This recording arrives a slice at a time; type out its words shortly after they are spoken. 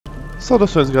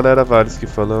Saudações galera, Valesky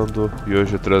falando e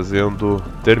hoje trazendo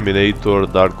Terminator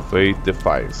Dark Fate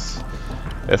Defiance.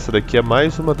 Essa daqui é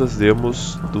mais uma das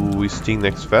demos do Steam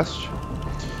Next Fest.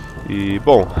 E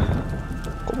bom,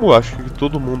 como eu acho que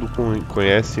todo mundo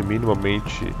conhece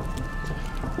minimamente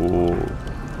o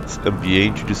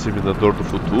ambiente de Exterminador do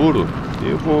Futuro,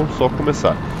 eu vou só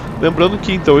começar. Lembrando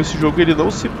que então esse jogo ele não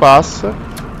se passa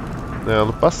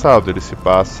no passado, ele se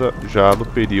passa já no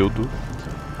período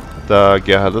da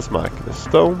Guerra das Máquinas.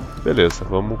 Então, beleza,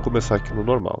 vamos começar aqui no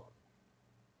normal.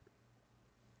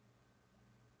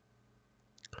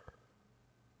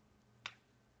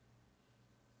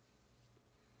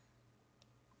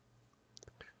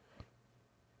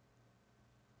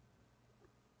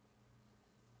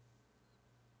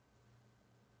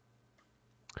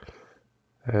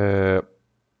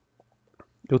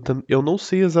 Eu não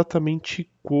sei exatamente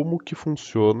como que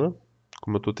funciona,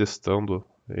 como eu estou testando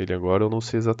ele agora, eu não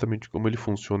sei exatamente como ele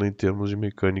funciona em termos de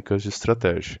mecânicas de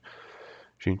estratégia.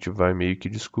 A gente vai meio que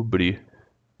descobrir,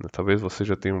 né? Talvez vocês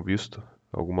já tenham visto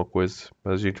alguma coisa,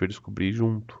 mas a gente vai descobrir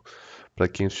junto, para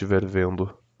quem estiver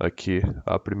vendo aqui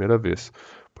a primeira vez.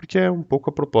 Porque é um pouco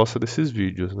a proposta desses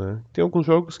vídeos, né? Tem alguns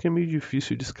jogos que é meio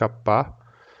difícil de escapar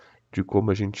de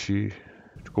como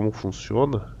de como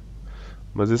funciona,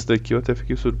 mas esse daqui eu até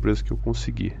fiquei surpreso que eu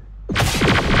consegui.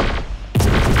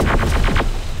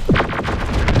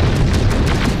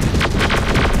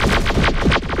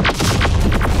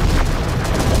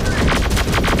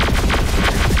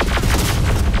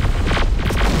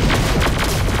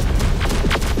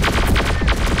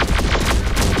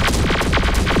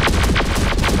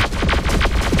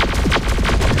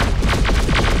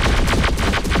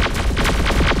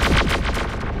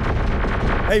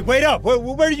 Hey, wait up!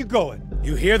 Where are you going?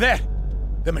 You hear that?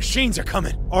 The machines are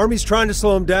coming. Army's trying to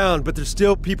slow them down, but there's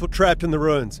still people trapped in the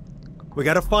ruins. We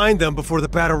gotta find them before the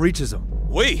battle reaches them.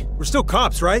 We're still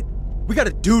cops, right? We got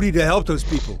a duty to help those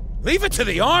people. Leave it to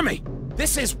the Army!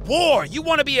 This is war! You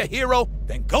want to be a hero?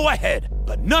 Then go ahead.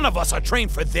 But none of us are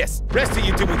trained for this. Rest of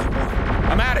you do what you want.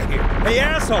 I'm out of here. Hey,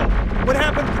 asshole! What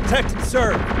happened to protect and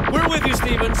serve? We're with you,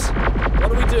 Stevens.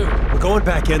 What do we do? We're going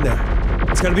back in there.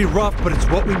 It's gonna be rough, but it's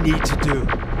what we need to do.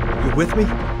 You with me?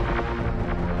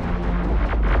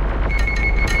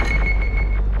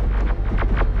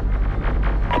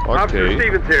 Ok.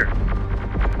 Stevens here.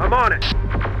 I'm on it.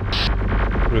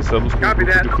 Começamos com um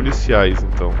grupo de policiais,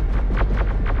 então.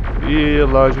 E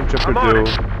lá a gente já perdeu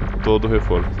todo o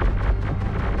reforço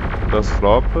das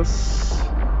tropas.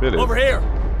 Beleza. Over here.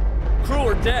 Crew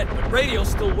are dead, but radio's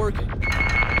still working.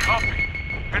 Copy.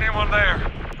 Anyone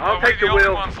there? I'll take the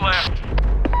wheel. Ones left.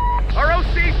 Our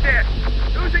OC's dead.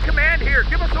 Who's in command here?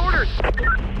 Give us orders.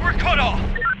 We're cut off.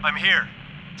 I'm here.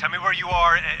 Tell me where you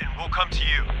are, and we'll come to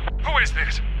you. Who is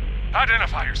this?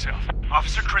 Identify yourself.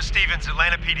 Officer Chris Stevens,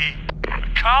 Atlanta PD.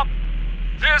 Cop,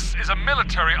 this is a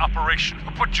military operation.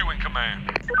 Who put you in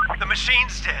command? The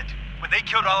machine's dead when they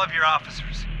killed all of your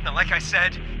officers. Now, like I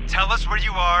said, tell us where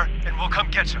you are, and we'll come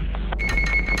get you.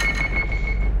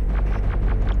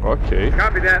 Ok.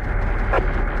 Copy that.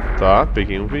 Tá,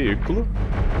 peguei um veículo.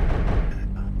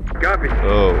 Copy.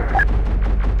 Oh.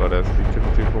 Parece que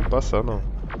não tem como passar, não.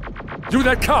 You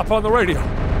that cop on the radio.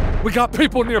 We got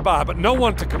people nearby, but no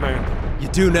one to command. You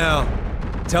do now.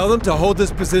 Tell them to hold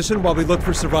this position while we look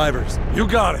for survivors. You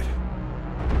got it.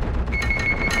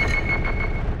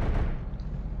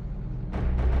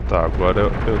 Tá, agora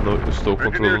eu estou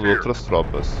controlando outras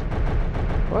tropas.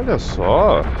 Olha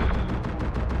só.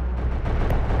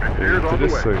 É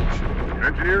interessante.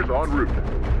 Engineers en route.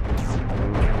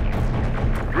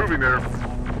 Moving there.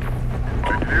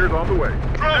 Engineers on the way.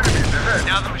 Enemies ahead.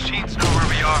 Now the machines know where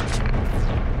we are.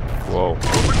 Uau.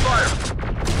 Open fire.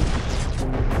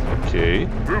 Ok.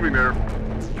 Moving there.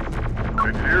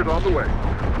 Engineers on the way.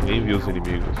 Nem vi os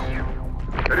inimigos.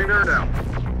 Heading there now.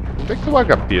 Onde é que tá o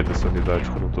HP dessa unidade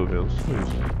que eu não tô vendo? Só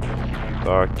isso.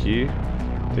 Tá aqui.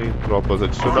 Tem tropas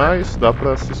adicionais. Dá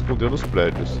pra se esconder nos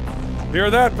prédios. Hear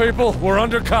that, people? We're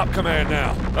under cop command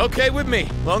now. Okay with me,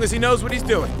 long as he knows what he's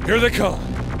doing. Here they come.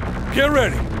 Get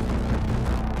ready.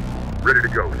 Ready to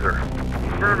go, sir.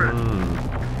 Affirmative.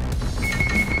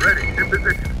 Ready, in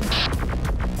position.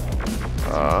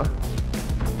 Tá.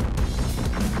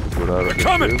 Segurar a They're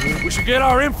coming. defesa. We should get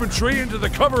our infantry into the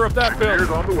cover of that Engineers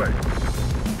building. on the way.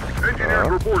 Engineers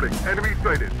reporting. Enemy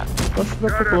sighted. Acho que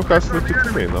dá pra colocar isso daqui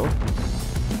também, não?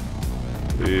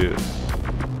 Isso.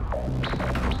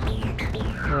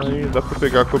 Aí dá pra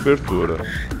pegar a cobertura.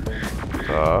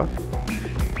 Tá.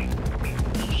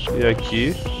 E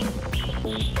aqui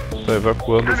tá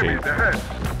evacuando gente. Enemies ahead.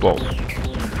 Bom,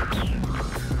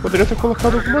 poderia ter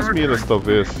colocado algumas minas,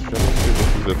 talvez. Já não sei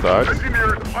desses detalhes.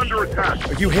 Engineers under attack.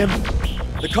 Are you him?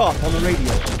 The cop on the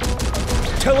radio.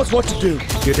 Tell us what to do.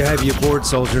 Good to have you aboard,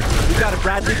 soldier. We got a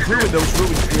Bradley crew in those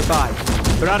ruins nearby.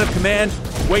 They're out of command,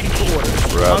 waiting for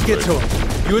orders. I'll get to them.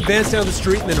 You advance down the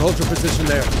street and then hold your position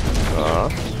there.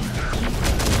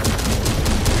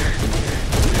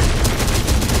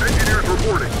 Engineers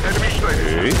reporting. Enemy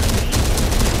sighted.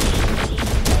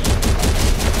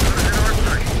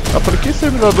 Porque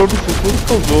Exterminador do Futuro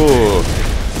causou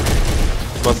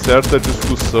uma certa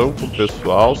discussão com o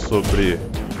pessoal sobre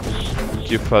o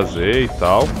que fazer e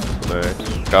tal, né?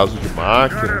 No caso de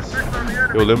Máquinas,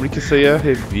 eu lembro que saía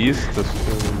revistas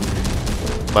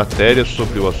com matérias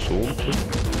sobre o assunto.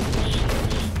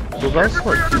 Jogar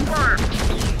só aqui?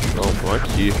 Não, estão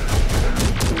aqui.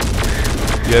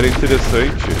 E era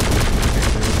interessante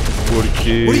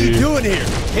porque... What are you doing here?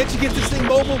 Can't you get this thing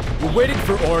mobile? We're waiting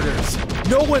for orders.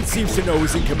 No one seems to know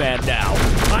who's in command now.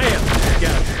 I am.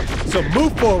 Yeah. So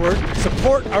move forward,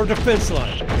 support our defense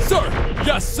line. Sir!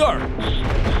 Yes, sir!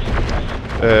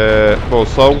 Bom,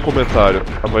 só um comentário.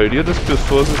 A maioria das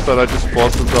pessoas estará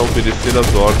dispostas a obedecer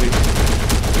às ordens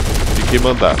de quem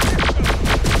mandar.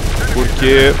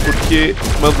 Porque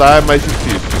mandar é mais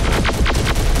difícil.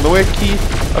 Não é que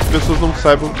as pessoas não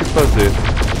saibam o que fazer.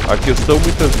 A questão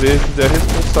muitas vezes é a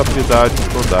responsabilidade de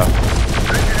mandar.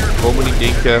 Como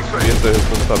ninguém quer assumir essa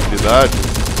responsabilidade,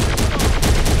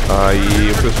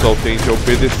 aí o pessoal tende a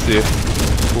obedecer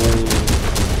com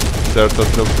certa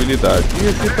tranquilidade. E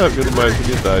aqui tá vindo mais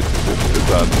unidades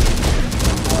pesadas.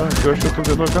 Aqui eu acho que eu tô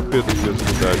vendo o HP das minhas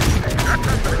unidades.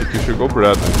 Aqui chegou o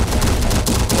Bradley.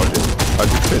 Olha a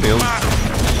diferença.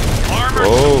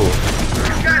 Oh!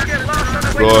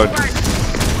 Drones.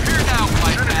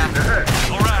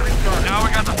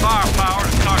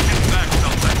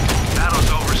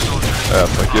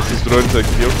 Só que esses drones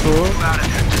aqui eu tô...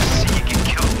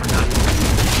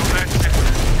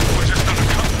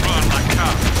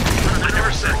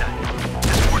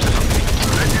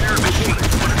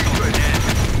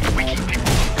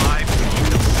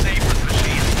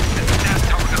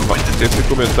 Esse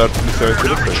comentário policial é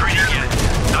interessante.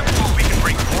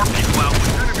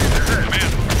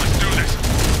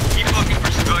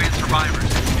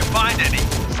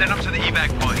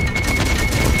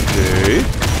 Ok.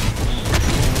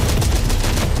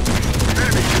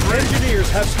 Engineers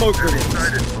have smoke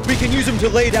grenades. We can use them to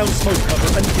lay down smoke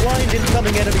cover and blind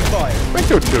incoming enemy fire. Como é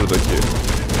que eu tiro daqui?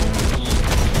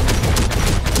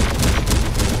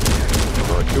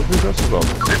 Aqui eu vejo as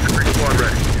tropas.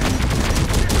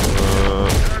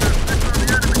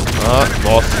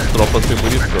 Nossa, as tropas têm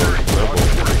munição, isso não é bom.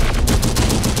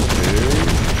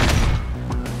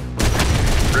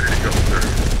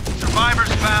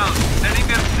 Survivors found. Sending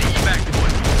them to the evac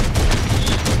point.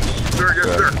 Sir, yes,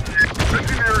 sir.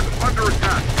 Engineers under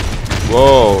attack.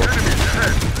 Uou! Enemies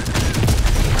ahead.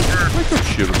 Como é que eu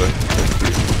tiro daqui?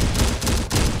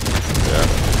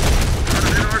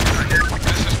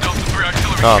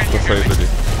 Tá saindo ali.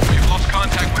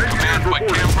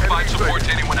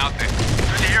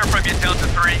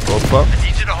 Opa!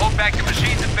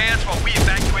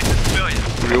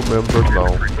 Remember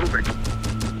now.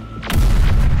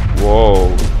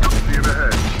 Uou!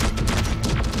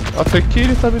 Até que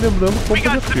ele tá me lembrando um pouco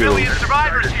do filme.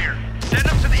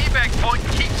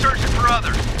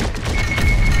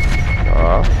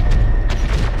 Tá.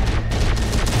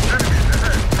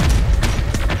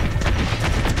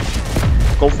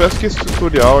 Confesso que esse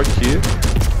tutorial aqui,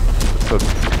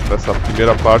 essa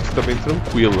primeira parte tá bem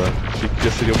tranquila. Achei que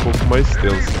já seria um pouco mais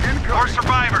tensa.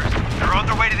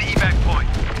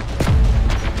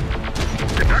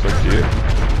 Isso aqui.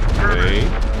 Bem.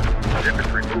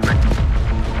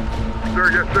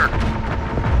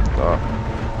 Tá.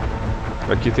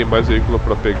 Aqui tem mais veículo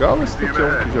pra pegar ou esse daqui é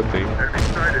um que já tem?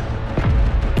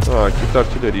 Aqui tá a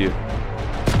artilharia.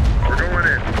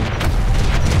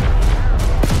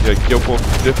 E aqui é o ponto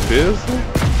de defesa,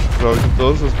 para onde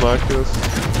todas as máquinas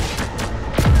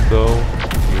estão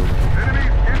indo.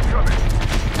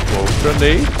 Bom,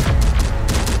 grenade.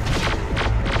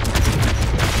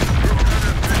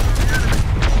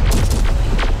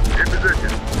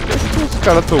 E aqui os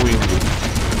caras estão indo.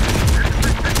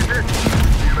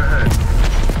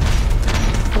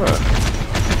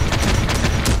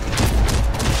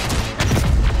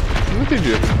 Não entendi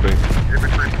muito bem.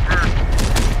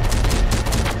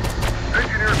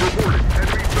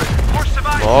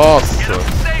 Nossa!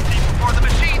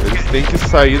 Eles têm que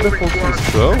sair da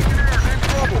construção?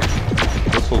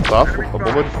 Vou soltar a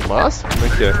bomba de fumaça? Como é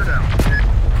que é?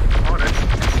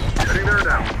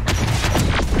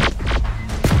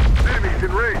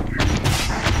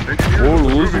 Por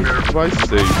uso vai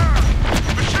ser.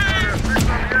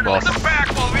 Nossa!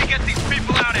 get these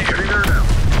people out of here. Getting there now.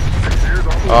 Engineers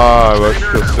on the way. Ah, eu acho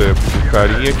que eu sei. O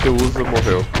carinha que usa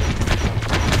morreu.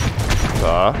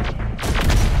 Tá.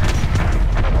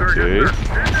 Sir, Ok. yes, sir.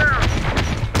 Stand down.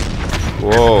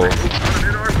 Uou. Running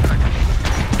in our sight.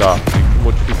 Tá, tem que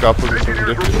modificar a posição de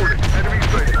Engineers defesa. reporting. Enemy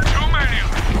sighted. Too many of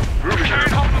them. Moving Can't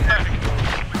out. hold them back.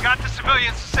 We got the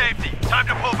civilians to safety. Time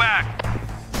to pull back.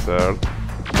 Certo.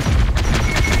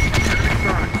 Enemy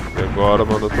sonic. E agora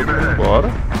manda todo mundo embora.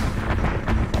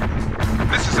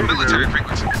 This is a military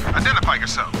frequency. Identify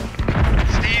yourself.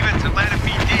 Stevens, Atlanta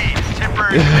PD,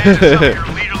 temporary commanders of your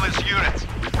leaderless units.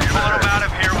 Pull them out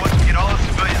of here once we get all the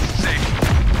civilians to safety.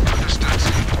 Understood,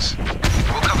 Stevens.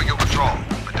 We'll cover your withdrawal,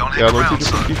 but don't É a hang noite around, de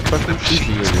son. que tá com The o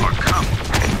vizinho machines ali. are coming.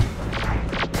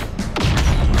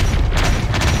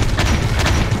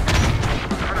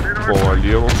 Bom,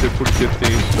 ali eu não sei porque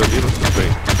tem isso ali, mas tudo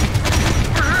bem.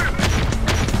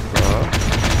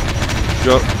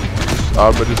 Tá.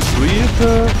 Arma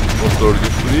destruída, motor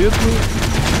destruído.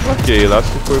 Ok, lá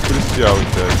se foi policial,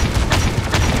 então.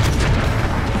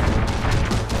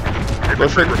 Tô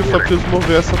achando que eu só preciso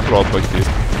mover essa tropa aqui.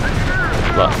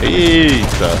 Lá.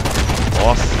 Eita!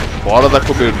 Nossa, fora da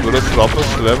cobertura as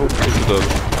tropas levam muito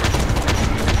dano.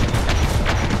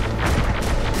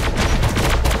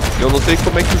 Eu não sei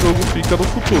como é que o jogo fica no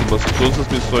futuro, mas se todas as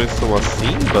missões são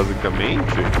assim,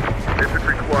 basicamente,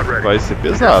 Infantry squad ready. vai ser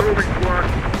pesado. Moving squad.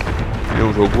 E é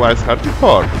um jogo mais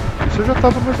hardcore. Isso eu já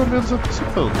estava mais ou menos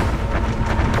antecipando.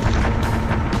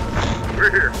 We're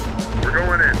here. We're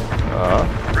going in. Tá.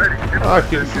 Ready. Ah,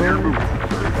 aqui eles Engineer estão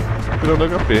moving. tirando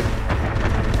HP.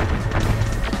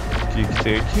 O que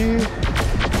tem aqui?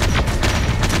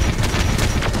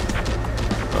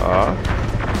 Tá.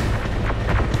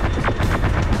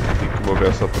 Tem que mover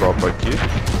essa tropa aqui.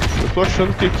 Eu tô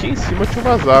achando que aqui em cima tinha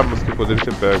umas armas que eu poderia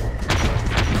ter pego.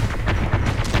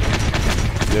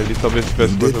 E ali talvez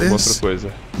tivesse mais alguma outra coisa.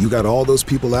 You got all those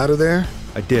people out of there?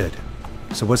 I did.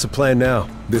 So what's the plan now?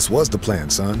 This was the plan,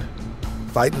 son.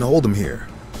 Fight and hold them here.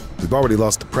 We've already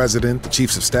lost the president, the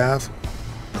chiefs of staff,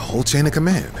 the whole chain of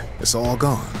command. It's all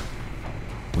gone.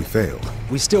 We failed.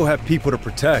 We still have people to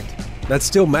protect. That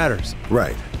still matters.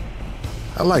 Right.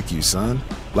 I like you, son.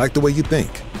 Like the way you think.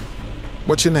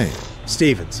 What's your name?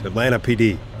 Stevens, Atlanta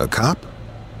PD. A cop?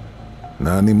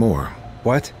 Not anymore.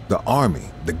 What? The army,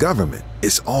 the government,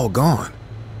 it's all gone.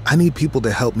 I need people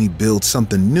to help me build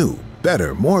something new,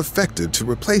 better, more effective to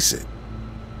replace it.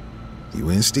 You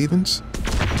in, Stevens?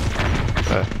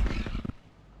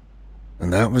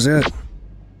 And that was it.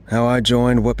 How I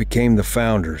joined what became the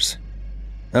Founders.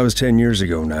 That was 10 years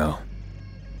ago now.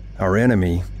 Our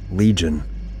enemy, Legion,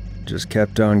 just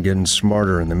kept on getting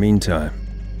smarter in the meantime.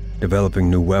 Developing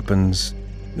new weapons,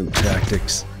 new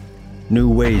tactics, new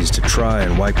ways to try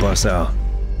and wipe us out.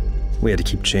 We had to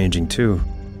keep changing too,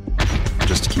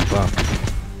 just to keep up.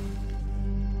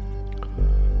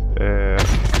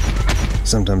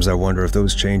 Sometimes I wonder if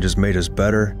those changes made us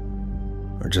better,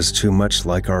 or just too much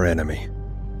like our enemy.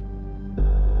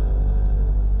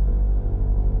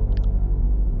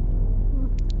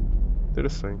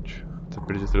 Interessante. Você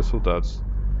perdi 3 soldados.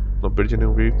 Não perdi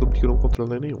nenhum veículo porque eu não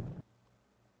controlei nenhum.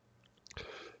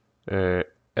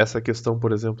 Essa questão,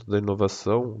 por exemplo, da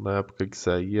inovação, na época que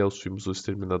saía os filmes do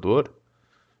Exterminador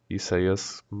e saía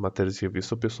as matérias de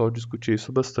revista, o pessoal discutia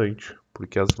isso bastante,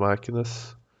 porque as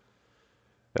máquinas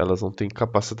elas não têm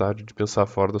capacidade de pensar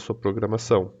fora da sua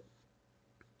programação.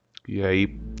 E aí,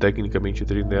 tecnicamente,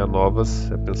 ter ideias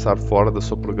novas é pensar fora da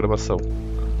sua programação.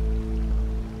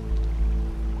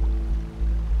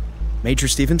 Major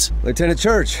Stevens? Lieutenant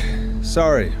Church,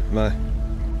 sorry,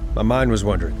 my mind was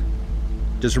wandering.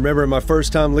 Just remembering my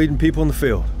first time leading people in the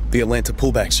field. The Atlanta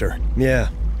pullback, sir. Yeah,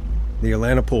 the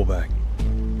Atlanta pullback.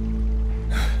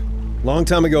 Long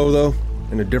time ago, though,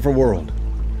 in a different world.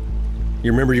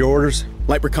 You remember your orders?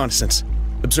 Light reconnaissance.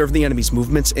 Observe the enemy's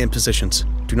movements and positions.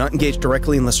 Do not engage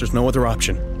directly unless there's no other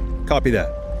option. Copy that.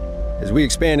 As we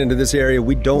expand into this area,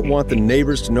 we don't want the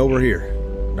neighbors to know we're here.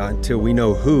 Not until we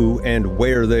know who and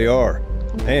where they are.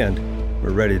 And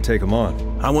we're ready to take them on.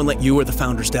 I won't let you or the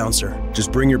Founders down, sir.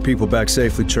 Just bring your people back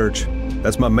safely, Church.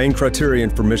 That's my main criterion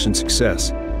for mission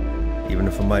success. Even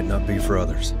if it might not be for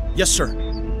others. Yes, sir.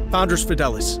 Founders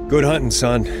Fidelis. Good hunting,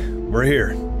 son. We're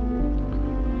here.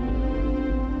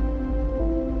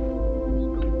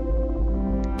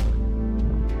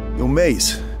 Yo,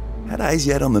 Mace, had eyes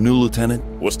yet on the new lieutenant?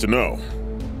 What's to know?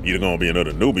 Either gonna be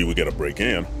another newbie we gotta break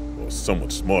in, or someone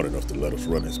smart enough to let us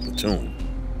run his platoon.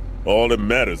 All that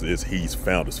matters is he's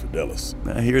Founders Fidelis.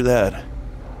 I hear that.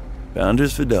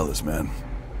 Founders Fidelis, man.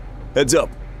 Heads up.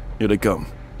 Here they come.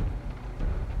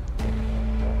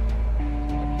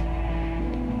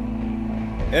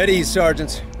 At ease,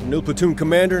 sergeants. New platoon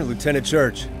commander, Lieutenant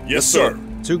Church. Yes, sir.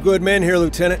 2 good men here,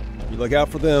 Lieutenant. You look out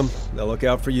for them, they'll look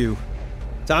out for you.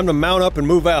 Time to mount up and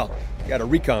move out. Got a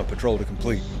recon patrol to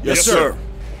complete. Yes, sir.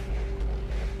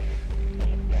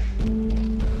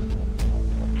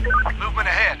 Movement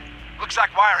ahead. Looks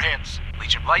like wireheads.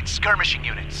 Legion light skirmishing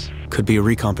units. Could be a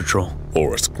recon patrol.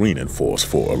 Or a screening force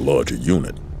for a larger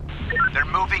unit. They're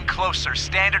moving closer.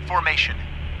 Standard formation.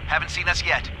 Haven't seen us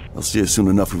yet. They'll see us soon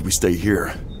enough if we stay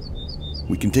here.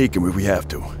 We can take them if we have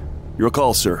to. Your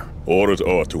call, sir. Orders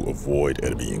are to avoid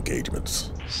enemy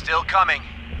engagements. Still coming.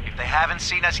 If they haven't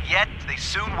seen us yet, they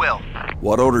soon will.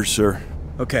 What orders, sir?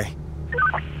 Okay.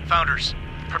 Founders,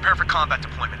 prepare for combat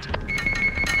deployment.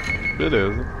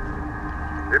 Beleza.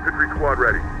 Infantry squad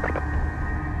ready.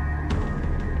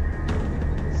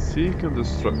 Seek and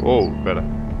destroy. Oh, pera.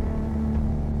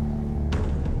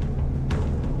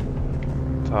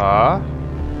 Tá.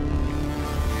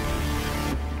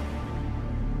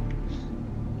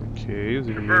 Ok, os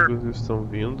inimigos estão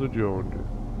vindo de onde?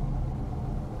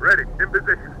 Ready, in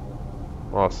position.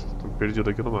 Nossa, tô perdido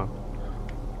aqui no mapa.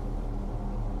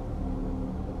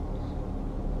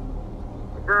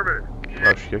 Affirmative.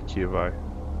 Acho que aqui vai.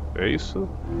 É isso?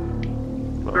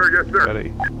 Não, Sir, yes, sir. pera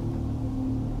aí.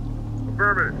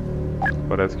 Affirmative.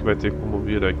 Parece que vai ter como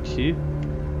vir aqui.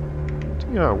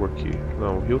 Tem água aqui.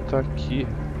 Não, o rio tá aqui.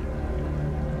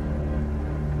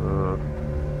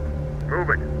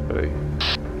 Moving. Pera aí.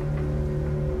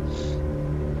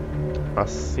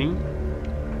 Assim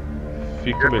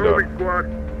fica melhor.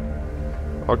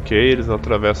 Ok, eles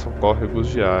atravessam córregos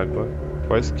de água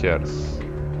quaisquer.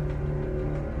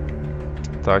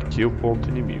 Tá aqui o ponto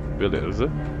inimigo, beleza.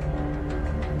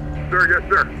 Sir, yes,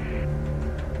 sir.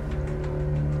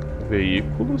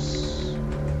 Veículos.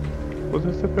 Você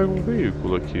até pega um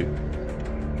veículo aqui.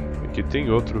 Aqui tem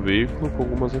outro veículo com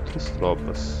algumas outras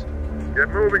tropas. Get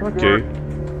moving, Ok.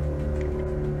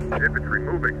 squad. Infantry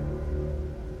moving.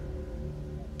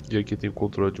 E aqui tem o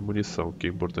controle de munição, que é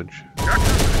importante.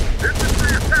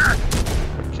 Infantry attack.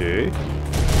 Ok.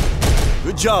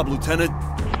 Good job, Lieutenant.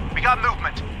 We got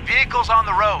movement. Vehicles on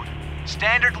the road.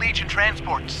 Standard Legion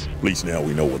transports. At least now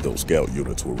we know what those scout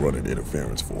units were running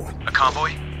interference for. A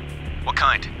convoy? What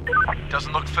kind?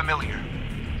 Doesn't look familiar.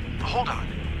 Hold on.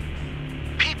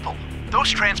 People.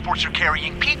 Those transports are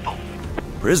carrying people.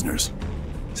 Prisoners?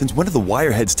 Since when do the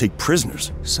wireheads take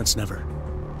prisoners? Since never.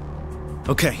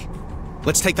 Okay,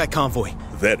 let's take that convoy.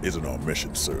 That isn't our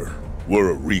mission, sir.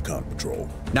 We're a recon patrol.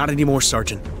 Not anymore,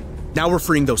 Sergeant. Now we're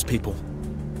freeing those people.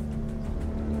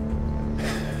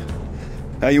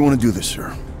 How you want to do this,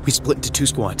 sir? We split into 2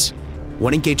 squads.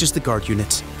 One engages the guard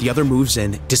units, the other moves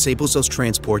in, disables those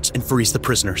transports, and frees the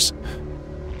prisoners.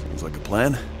 Sounds like a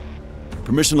plan.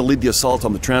 Permission to lead the assault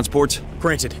on the transports?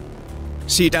 Granted.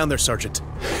 See you down there, Sergeant.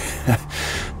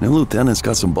 New lieutenant's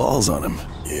got some balls on him.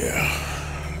 Yeah,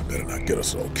 better not get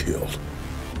us all killed.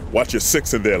 Watch your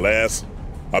 6 in there, lass.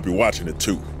 I'll be watching it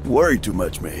too. Worry too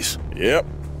much, Mace. Yep,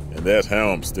 and that's how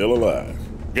I'm still alive.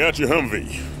 Got your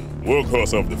Humvee.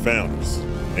 Workhorse of the Founders.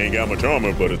 Ain't got much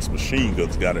armor, but its machine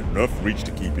guns got enough reach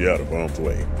to keep you out of harm's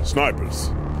way.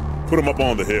 Snipers. Put them up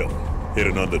on the hill,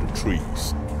 hidden under the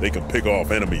trees. They can pick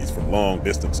off enemies from long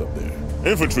distance up there.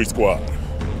 Infantry squad.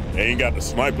 Ain't got the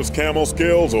sniper's camo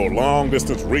skills or long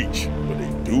distance reach, but they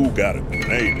do got a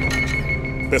grenade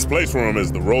launcher. Best place for them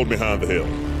is the road behind the hill.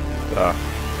 Tá.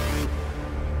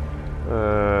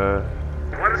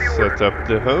 Set up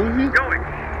the Humvee. Going.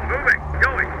 Moving.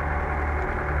 Going.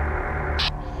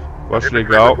 Eu acho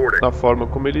legal a forma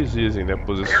como eles dizem, né?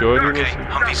 Posicione,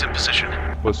 Humvee's in position.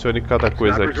 posicione cada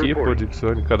coisa aqui,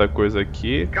 posicione cada coisa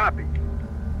aqui. Copy.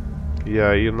 E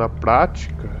aí na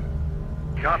prática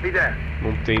Copy that.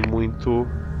 não tem muito.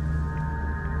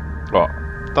 Ó,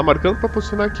 tá marcando pra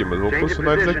posicionar aqui, mas eu vou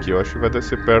posicionar eles aqui. Eu acho que vai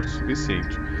ser perto o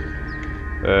suficiente.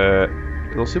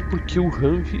 Não sei por que o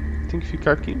Humvee tem que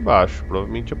ficar aqui embaixo.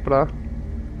 Provavelmente é pra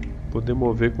poder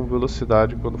mover com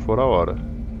velocidade quando for a hora.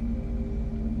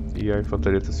 E a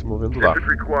infantaria está se movendo lá.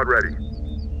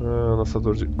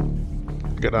 Lançador de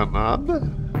granada,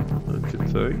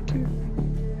 antitanque,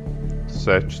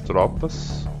 7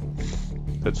 tropas,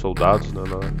 7 soldados, né,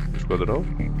 no esquadrão.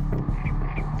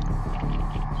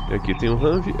 E aqui tem um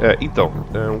Humvee. Então,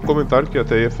 um comentário que eu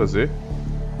até ia fazer,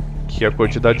 que a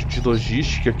quantidade de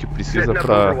logística que precisa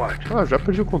pra... já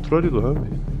perdi o controle do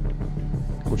Humvee.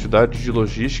 Quantidade de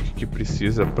logística que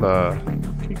precisa pra...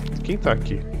 Quem tá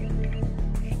aqui?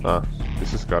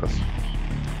 Esses caras.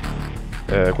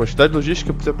 Quantidade de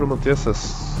logística que precisa pra manter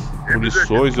essas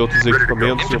munições e outros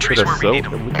equipamentos em operação é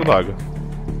muito larga.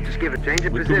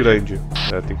 Muito grande.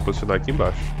 Tem que posicionar aqui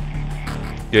embaixo.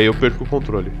 E aí eu perco o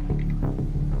controle.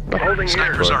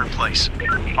 Snipers are in place.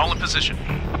 All in position.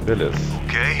 Beleza.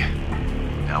 Okay.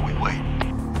 Now we wait.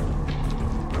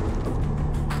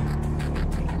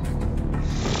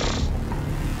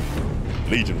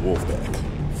 Legion Wolfpack.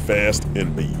 Fast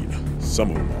and mean.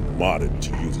 Some of them are modded to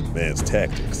use advanced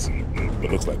tactics.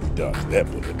 But looks like we dodged that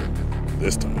bullet.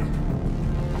 This time.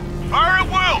 Fire at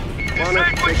will!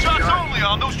 Disabling shots only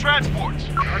on those transports.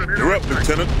 You're up,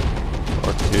 Lieutenant.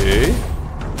 Ok.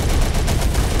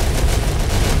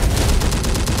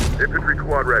 Infantry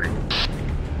squad ready.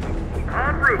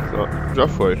 En route. Já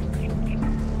foi.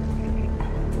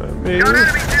 É meio... Got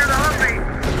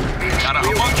a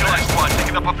homunculus squad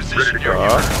taking up a position here.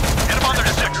 Get him on their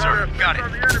 6, sir. Got it.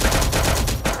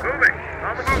 Moving.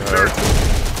 On the move, sir.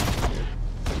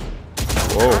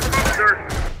 Uou. On the move, sir.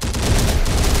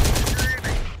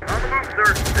 On the move, sir.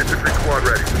 Infantry squad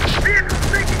ready. Vehicle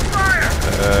taking fire.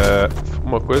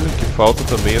 Uma coisa que falta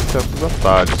também é certos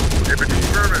atalhos. Porque...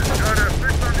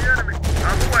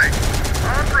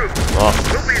 Nossa.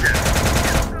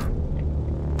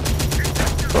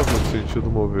 Faz muito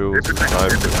sentido mover os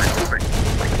snipers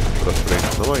pra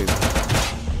frente, não ainda.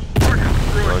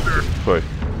 Aqui, foi.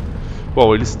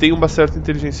 Bom, eles têm uma certa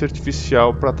inteligência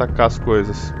artificial para atacar as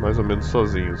coisas, mais ou menos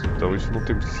sozinhos, então isso não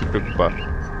tem que se preocupar.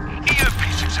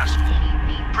 EMP successful.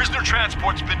 Prisoner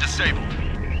transport's been disabled.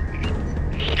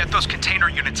 Get those container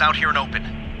units out here and open.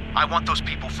 I want those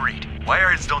people freed.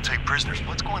 Wireheds don't take prisoners.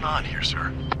 What's going on here,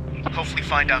 sir? Hopefully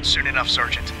find out soon enough,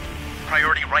 Sergeant.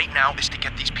 Priority right now is to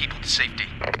get these people to safety.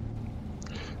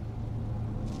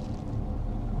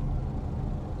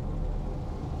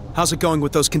 How's it going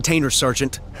with those containers,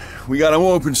 Sergeant? We got them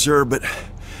open, sir, but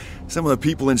some of the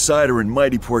people inside are in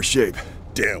mighty poor shape.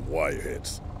 Damn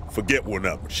wireheads. Forget we're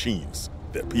not machines.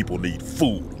 That people need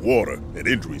food, water, and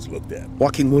injuries looked at.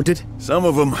 Walking wounded? Some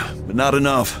of them, but not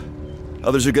enough.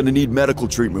 Others are gonna need medical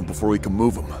treatment before we can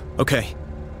move them. Okay.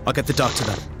 I'll get the doc to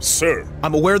them. Sir!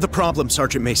 I'm aware of the problem,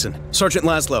 Sergeant Mason. Sergeant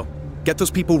Laszlo, get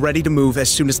those people ready to move as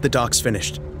soon as the doc's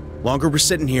finished. Longer we're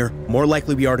sitting here, more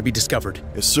likely we are to be discovered.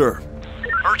 Yes, sir.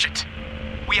 Urgent.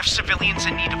 We have civilians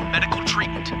in need of medical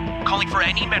treatment. Calling for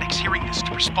any medics hearing this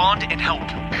to respond and help.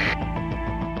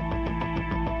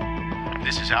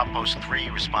 This is Outpost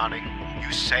 3 responding.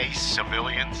 You say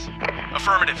civilians?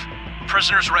 Affirmative.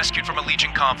 Prisoners rescued from a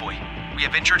Legion convoy. We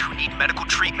have injured who need medical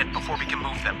treatment before we can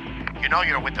move them. You know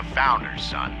you're with the Founders,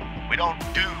 son. We don't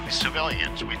do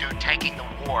civilians. We do taking the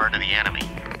war to the enemy.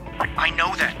 I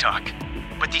know that, Doc.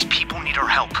 But these people need our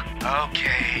help.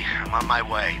 Okay, I'm on my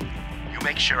way. You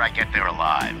make sure I get there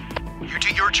alive. You do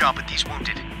your job with these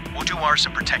wounded. We'll do ours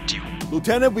and protect you.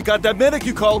 Lieutenant, we got that medic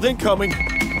you called incoming.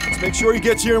 Let's make sure he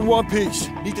gets here in one piece.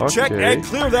 Need to check and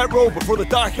clear that road before the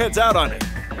doc heads out on it.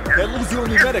 Can't lose the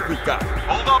only medic we've got.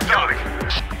 Hold up, Doc.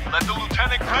 Let the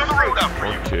lieutenant clear the road out for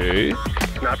you. Ok.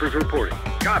 Snipers reporting.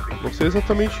 Copy. Não sei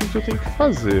exatamente o que eu tenho que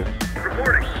fazer.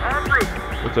 Reporting. En route.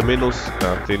 Eu também não sei.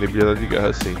 Ah, tem habilidade de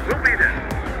guerra sim. We'll be there.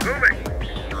 Moving.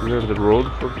 Clear the road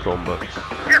for combat. Yes, sir.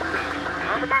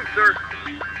 On the move, sir.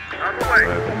 On the way.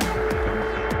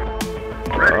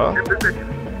 Ready. In position.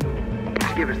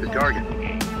 Give us the target.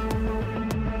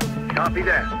 Copy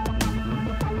that.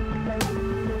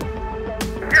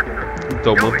 Yes, sir.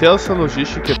 Então, manter essa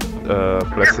logística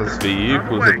para esses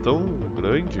veículos é tão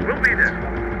grande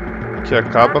que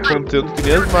acaba contendo que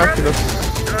nem as máquinas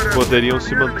poderiam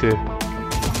se manter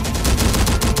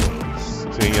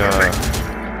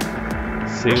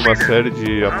sem uma série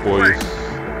de apoios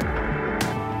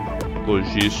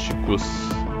logísticos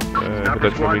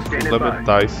relativamente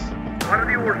fundamentais.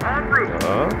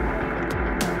 Tá.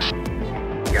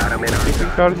 Aqui tem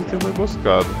cara de ter uma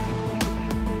emboscada.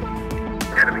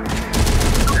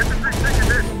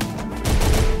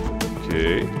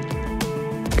 Ok.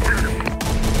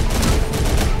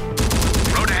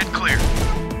 Road ahead clear.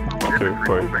 Ok,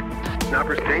 foi.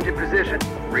 Sniper's changing position.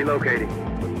 Relocating.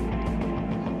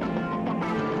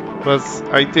 Mas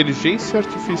a inteligência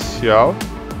artificial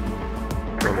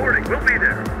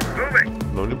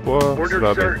não limpou a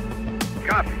cidade.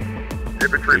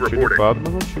 Tinha limpado,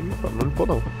 mas não limpou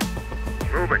não.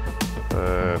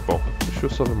 Bom, deixa eu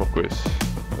só ver uma coisa.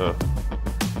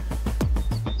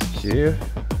 Aqui.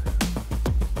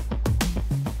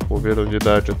 Mover a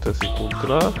unidade até se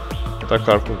encontrar.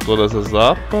 Atacar com todas as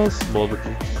armas. Modo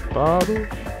de disparo.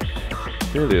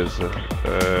 Beleza.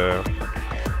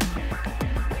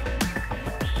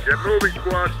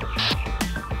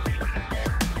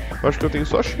 Eu acho que eu tenho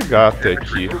só chegar até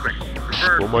aqui.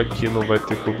 Como aqui não vai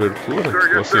ter cobertura,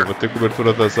 tipo assim, vai ter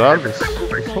cobertura das árvores, é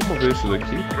só mover isso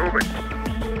daqui.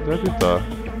 Deve estar.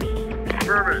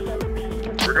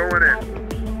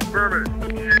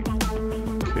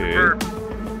 Ok.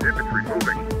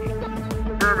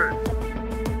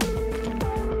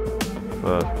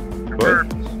 Ah, foi?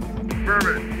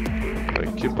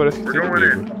 Aqui parece que tem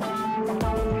inimigo.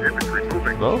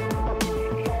 Não?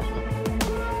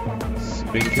 Se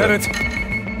bem que... Lieutenant,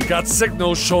 we got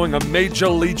signals showing a major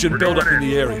Legion buildup in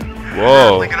the area.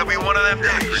 Whoa. It's gonna be one of them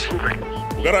days.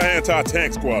 We got our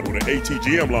anti-tank squad with an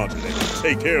ATGM launcher that can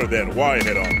take care of that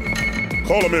wirehead army.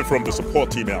 Call them in from the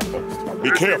support team outpost.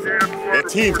 Be careful. That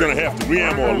team's gonna have to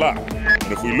re-ammo a lot.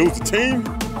 And if we lose the team,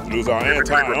 we lose our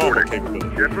anti-armor capability.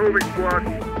 Get moving, squad.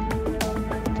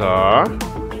 Tá.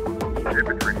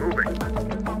 Infantry moving.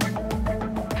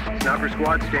 Sniper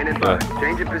squad standing by.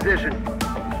 Change of position.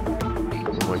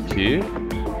 Vamos aqui.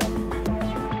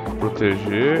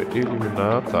 Proteger e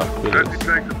eliminar. Tá, beleza.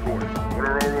 Anti-tank support. What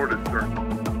are our orders, sir?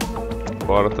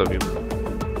 Bora, tá vindo.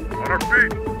 On our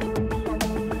feet.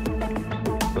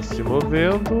 Tá se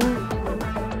movendo.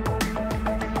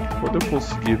 Quando eu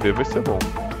conseguir ver, vai ser bom.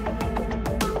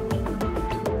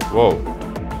 Uou.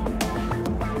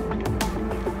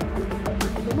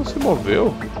 Ele não se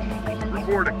moveu.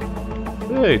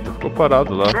 Eita, ficou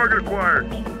parado lá.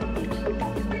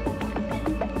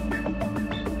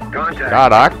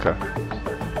 Caraca.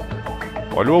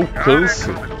 Olha o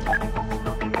alcance.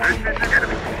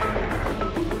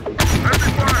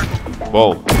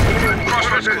 Bom.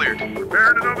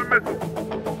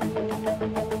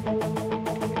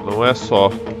 Não é só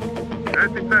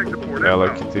ela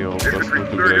que tem um alcance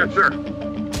muito grande.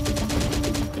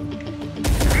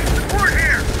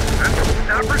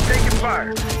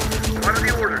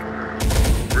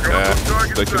 É,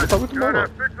 isso daqui não tá muito bom não.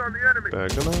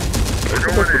 Pega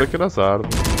cobertura aqui nas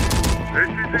árvores.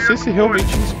 Não sei se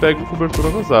realmente eles pegam cobertura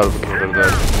nas árvores, na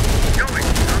verdade.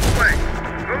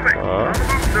 Tá.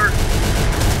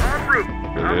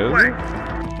 Beleza.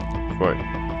 Foi.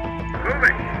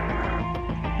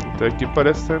 Até aqui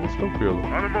parece ser mais tranquilo.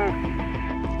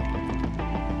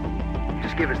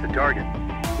 Just give us the target.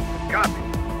 Copy.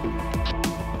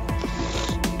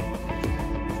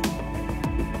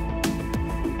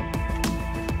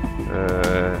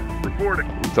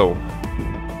 Então.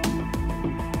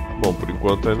 Bom, por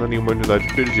enquanto ainda nenhuma unidade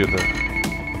perdida.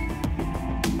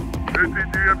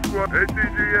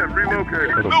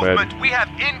 Movement, we have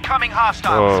incoming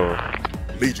hostiles.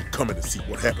 Legion coming to see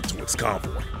what happened to its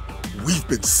convoy. We've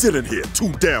been sitting here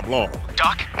too damn long.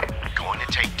 Doc, going to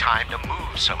take time to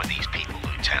move some of these people,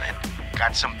 Lieutenant.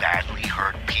 Got some badly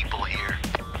hurt people here.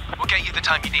 We'll get you the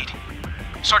time you need.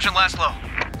 Sergeant Laszlo.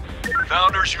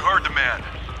 Founders, you heard the man.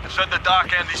 Defend the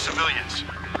dock and these civilians.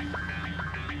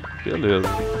 Beleza.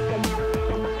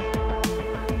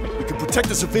 We can protect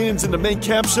the civilians in the main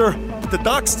camp, sir. But the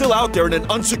dock's still out there in an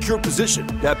unsecured position.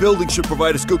 That building should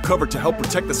provide us good cover to help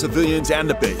protect the civilians and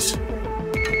the base.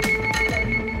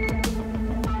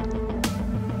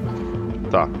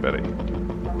 Tá, peraí.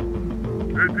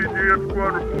 ATGM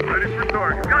squad report. Ready for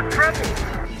target. Got trouble.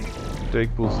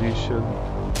 Take position.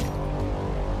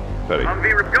 Peraí.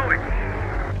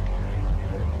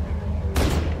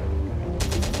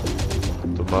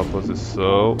 Tomar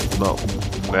posição. Não.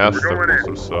 Nessa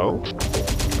construção.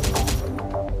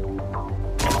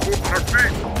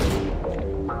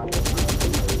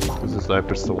 Os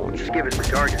snipers estão onde? Os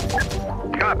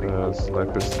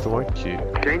snipers estão aqui.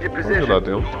 Vamos lá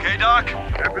dentro.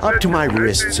 Up to my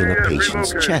wrists in a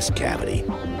patient's chest cavity.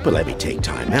 But let me take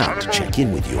time out to check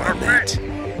in with you on that.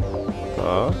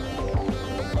 Tá.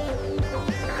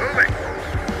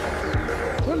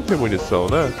 Não tem munição,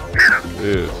 né?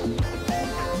 Isso.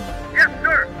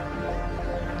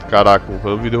 Caraca, um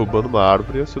Humvee derrubando uma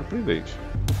árvore é surpreendente.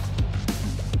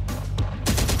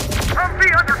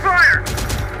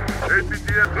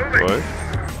 Foi.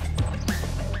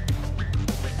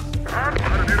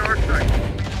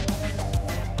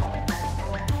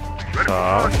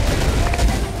 Tá.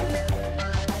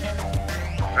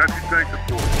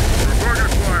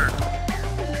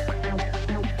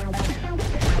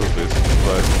 Deixa eu ver se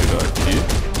vai tirar aqui.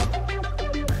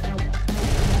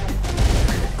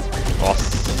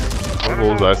 Nossa, não vou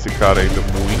usar esse cara ainda.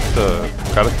 Muita.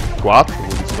 O cara tem 4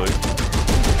 munições.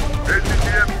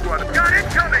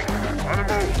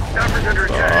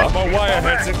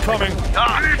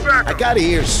 I got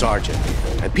ears, Sergeant,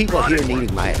 and people here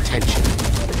needing my attention.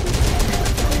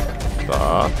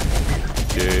 Tá.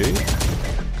 Ok.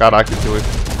 Caraca, tem um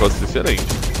negócio excelente.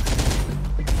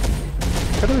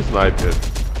 Cadê o sniper?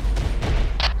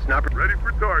 Sniper ready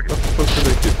for target. Dá pra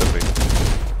fazer aqui também.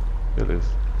 Beleza.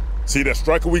 See that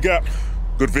striker we got?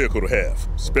 Good vehicle to have,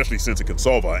 especially since it can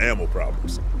solve our ammo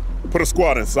problems. Put a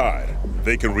squad inside.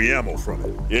 They can re-ammo from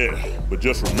it. Yeah, but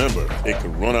just remember, it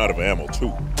can run out of ammo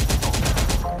too.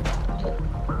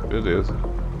 Beleza.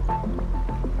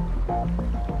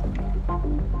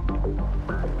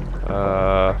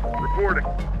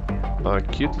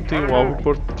 Aqui tu tem um alvo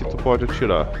que tu pode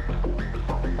atirar.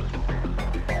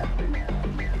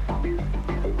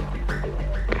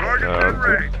 Certo.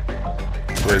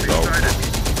 2 alvos.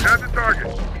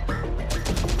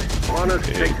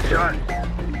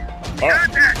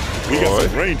 We got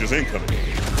some rangers incoming.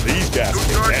 These guys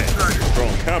can dance.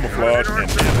 Strong camouflage and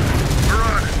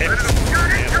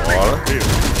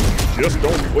just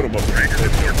don't put them up against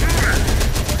it.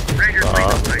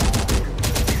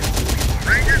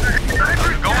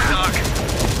 Going, Doc.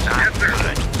 Not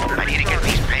good. I need to get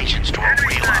these patients to a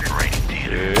real operating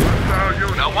theater.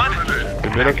 No one?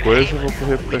 Primeira coisa, eu vou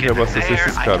correr pra reabastecer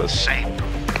esses caras.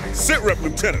 Sit rep,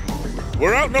 Lieutenant.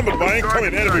 We're outnumbered by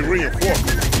incoming enemy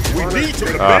reinforcements. We need to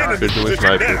abandon this position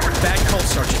now. Bad call,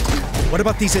 Sergeant. What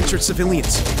about these injured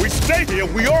civilians? We stay here,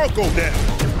 we all go down.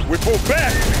 We pull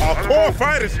back, our core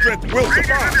fighting strength will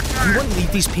survive. You want to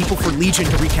leave these people for Legion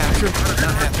to recapture?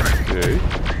 Not happening. Ok.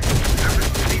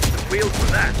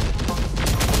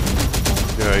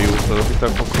 E aí o Tanto tá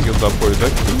conseguindo dar apoio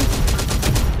daqui.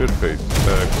 Perfeito.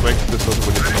 Como é que vocês estão de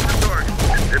munição?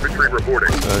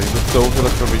 Ainda estão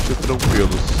relativamente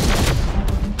tranquilos.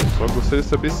 Só gostaria de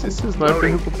saber se esse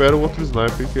sniper recupera o outro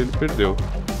sniper que ele perdeu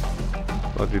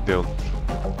lá de dentro.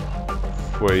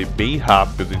 Foi bem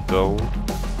rápido, então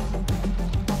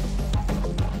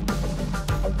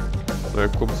não é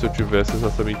como se eu tivesse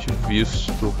exatamente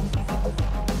visto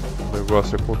o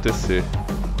negócio acontecer.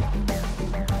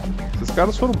 Esses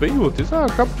caras foram bem úteis.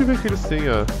 Acabo de ver que eles têm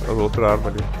a outra arma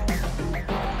ali.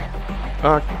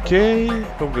 Ok,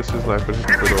 vamos ver se o sniper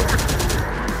recuperou.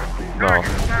 Não.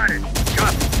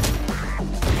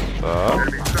 Tá.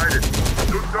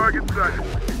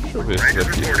 Deixa eu ver se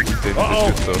daqui tem descrição.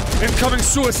 Incoming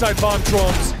suicide bomb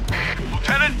drones.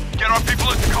 Lieutenant, get our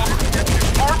people into cover.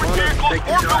 Armored vehicles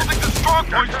or buildings and strong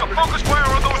points to focus fire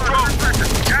on those drones.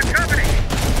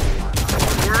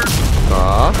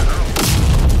 Tá.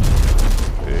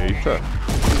 Eita.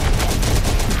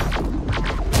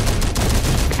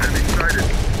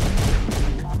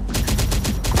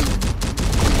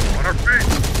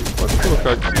 Pode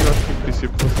colocar aqui, eu acho que em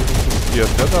princípio vocês vão conseguir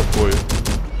até dar apoio.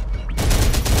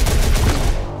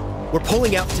 We're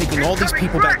pulling out and taking all these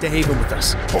people back to Haven with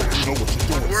us. Oh, you know what you're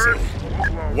doing, sir.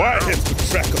 Wireheads could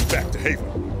track us back to Haven.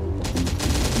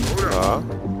 Tá.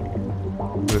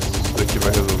 Vamos ver se isso daqui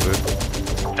vai resolver.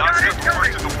 Doc's got the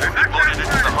first of the wounded loaded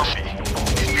into the Humvee.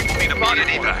 These people need immediate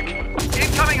evac.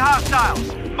 Incoming hostiles!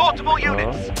 Multiple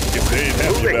units! If they ain't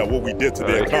happy about what we did to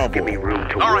their convoy.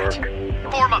 All right,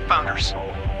 form up, Founders.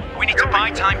 We need to buy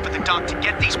time for the Doc to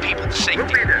get these people to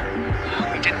safety.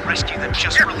 We didn't rescue them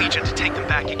just for Legion to take them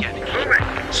back again.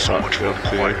 So much for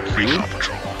quiet patrol.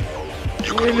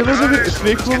 Ele não deve, esse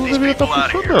veículo não deveria estar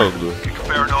funcionando.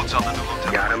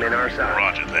 Got him in our side.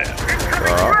 Roger that.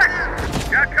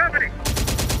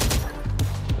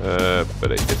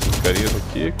 Peraí, esses carinhas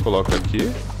aqui, coloca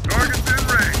aqui.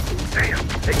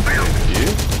 Aqui.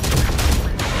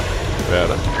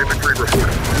 Pera.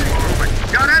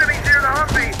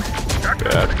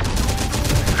 Pera.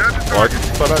 Pode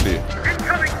disparar ali.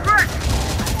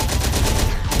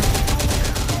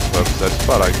 Vai precisar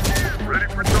disparar aqui.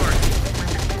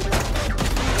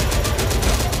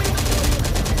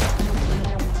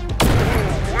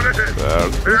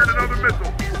 Certo.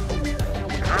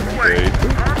 Feito.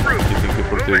 Aqui tem que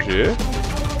proteger.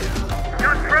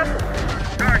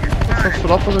 Essas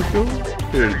tropas aqui eu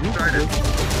perdi.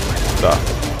 Tá.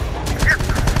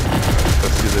 Tá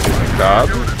sendo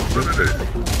verificado. Perfeito.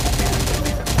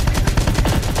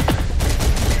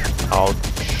 Ouch.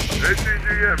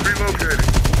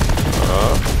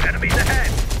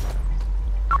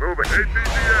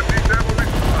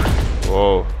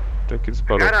 Uou. Até que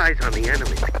disparou. Tá.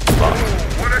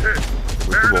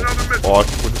 Muito bom.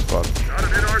 Ótimo disparo.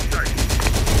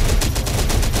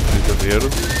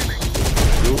 Prisioneiros.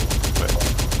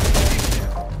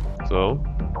 Então.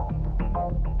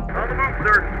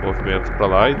 Movimento pra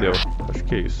lá e deu. Acho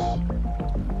que é isso.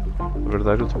 Na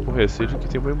verdade eu tô com receio de que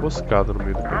tem uma emboscada no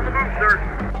meio do caminho.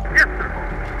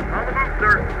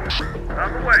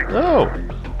 Não!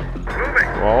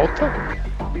 Volta!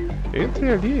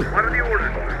 Entrem ali!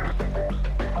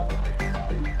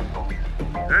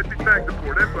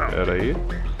 Pera aí.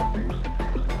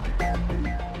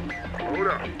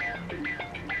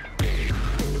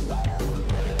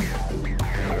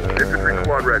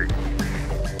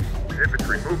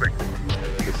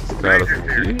 Esses caras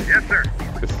aqui.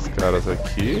 Esses caras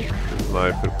aqui. O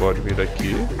sniper pode vir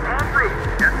aqui.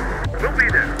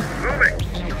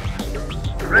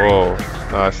 Uou.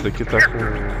 Ah, esse daqui tá com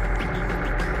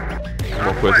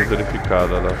uma coisa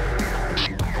verificada lá.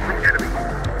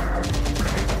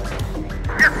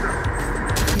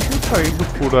 tá indo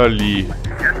por ali.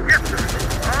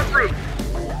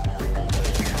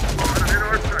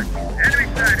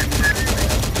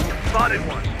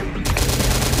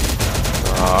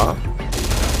 Tá.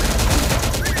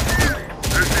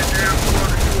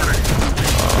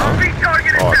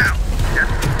 Ótimo.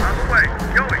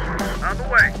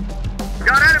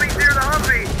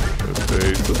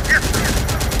 Perfeito.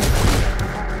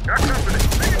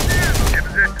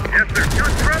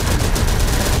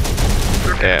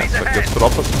 É, só que as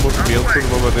tropas se movimentam de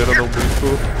uma maneira não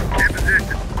muito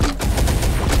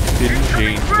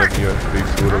inteligente na minha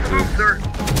leitura às vezes.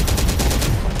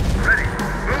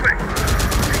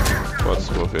 Pode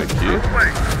se mover aqui.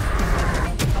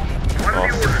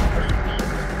 Nossa.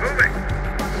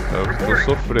 Eu estou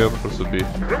sofrendo para subir.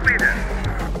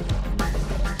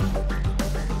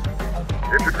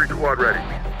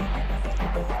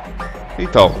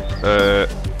 Então,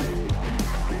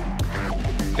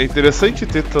 é interessante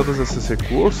ter todos esses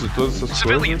recursos e todas essas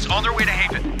coisas.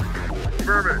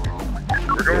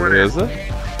 Beleza.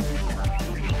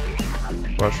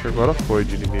 Eu acho que agora foi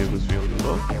de inimigos vindo,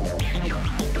 não?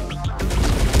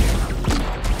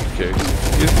 Ok.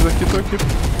 E esses aqui estão aqui.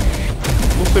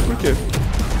 Não sei porquê.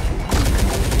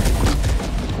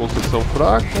 Construção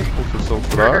fraca, construção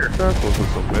fraca,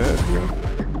 construção média.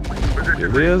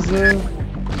 Beleza.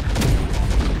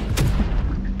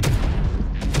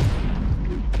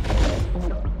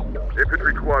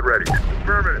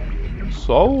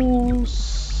 Só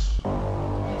os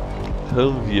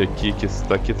Humvee aqui, que esse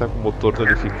daqui tá com o motor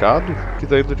danificado, que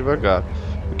tá indo devagar.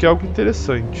 O que é algo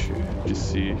interessante de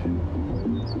se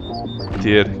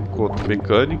ter enquanto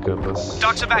mecânica, mas...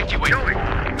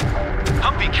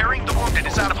 Humvee carrying the wounded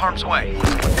is out of harm's way.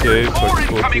 Okay, More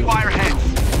incoming wireheads.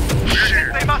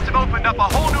 Shit, they must have opened up a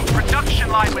whole new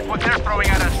production line with what they're throwing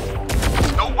at us.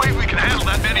 No way we can handle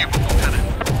that many of them, Lieutenant.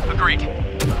 Agreed.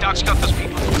 Doc's got those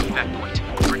people to that point.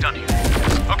 We're done here.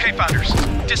 Okay, Founders.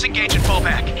 Disengage and fall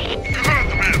back.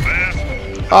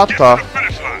 Ah, tá.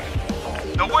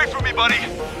 No wait for me, buddy.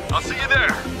 I'll see you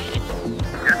there.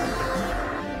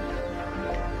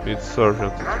 Mid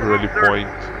Sergeant, Rally Point.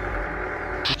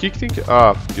 O que tem que...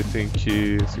 Ah, porque tem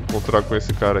que se encontrar com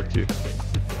esse cara aqui.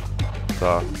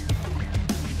 Tá.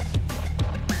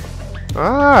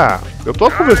 Ah, eu tô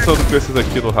conversando com esses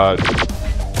aqui no rádio.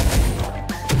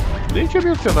 Nem tinha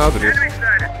mencionado nisso.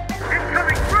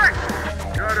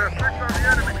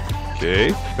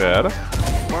 Ok, espera.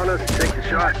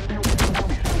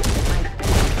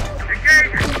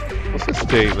 Vocês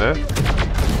têm, né?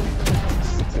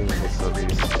 Vocês têm noção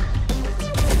disso.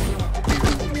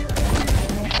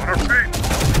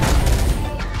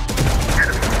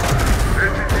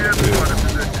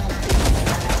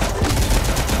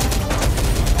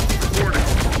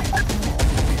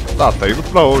 Tá indo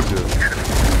pra onde?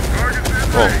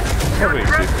 Bom,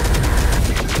 realmente.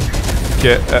 Que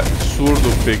é absurdo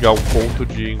pegar um ponto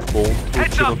de encontro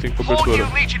que não tem cobertura.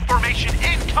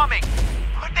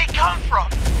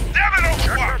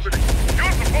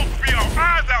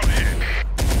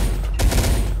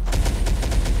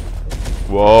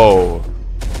 Whoa.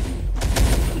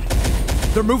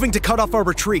 They're moving to cut off our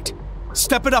retreat.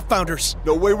 Step it up, Founders.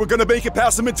 No way we're gonna make it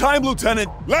past them in time, Lieutenant.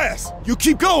 Last, you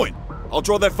keep going. I'll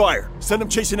draw that fire. Send them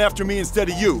chasing after me instead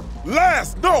of you.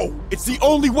 Last, no! It's the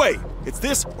only way. It's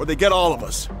this or they get all of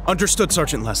us. Understood,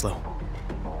 Sergeant Laszlo.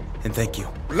 And thank you.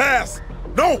 Last,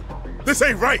 no! This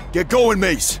ain't right. Get going,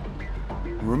 Mace.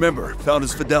 Remember,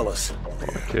 Founders Fidelis.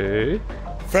 Ok.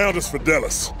 Founders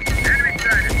Fidelis.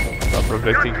 Tá pra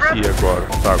ver quem que ir agora.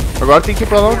 Tá. Agora tem que ir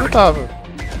pra lá onde eu tava.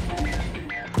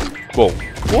 Bom,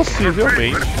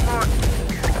 possivelmente...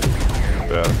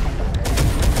 Pera.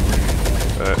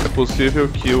 É possível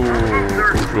que o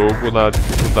jogo, na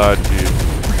dificuldade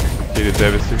que ele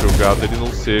deve ser jogado, ele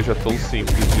não seja tão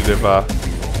simples de levar,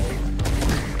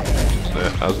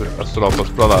 né, as tropas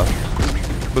pra lá.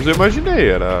 Mas eu imaginei,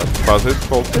 era faz a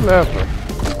escolta e leva.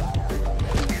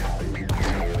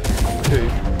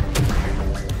 Ok.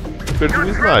 Perdi um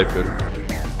sniper.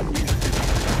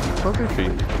 Mas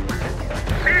enfim.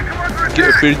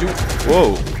 Eu perdi um...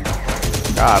 Uou!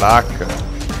 Caraca!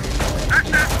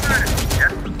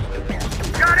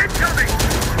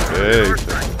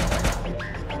 Eita.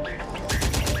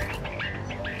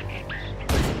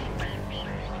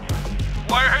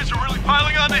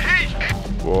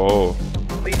 Uou.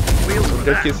 Onde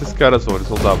é que esses caras vão? Eles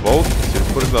vão dar a volta? Se eles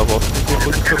forem dar a volta, eles vão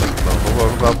posicionar. Não, não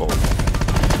vão dar a volta.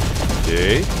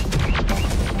 Ok.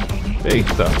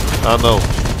 Eita. Ah, não.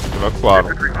 Evacuaram.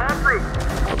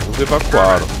 Alguns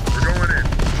evacuaram.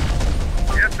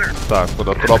 Tá,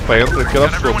 quando a tropa entra aqui, ela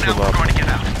some no mapa.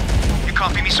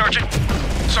 Copy me, Sergeant?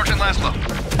 Sergeant Laszlo.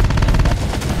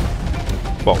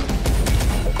 Bom.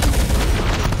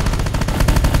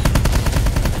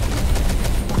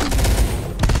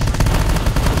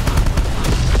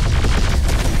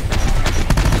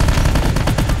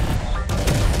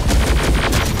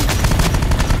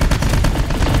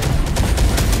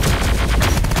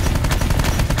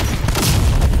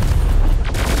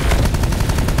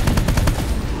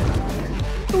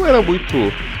 Não era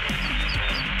muito...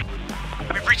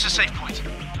 We've reached the safe point.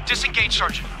 Disengage,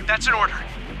 Sergeant. That's an order.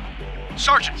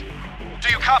 Sergeant, do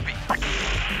you copy?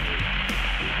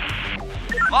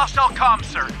 Lost all comms,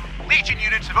 sir. Legion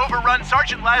units have overrun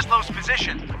Sergeant Laszlo's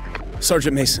position.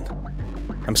 Sergeant Mason,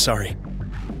 I'm sorry.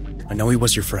 I know he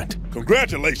was your friend.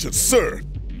 Congratulations, sir.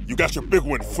 You got your big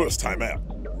win first time out.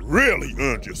 Really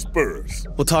earned your spurs.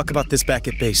 We'll talk about this back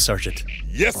at base, Sergeant.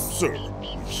 Yes, sir.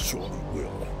 We surely will.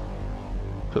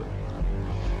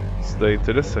 Isso daí é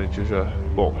interessante já.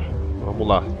 Bom, vamos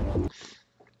lá.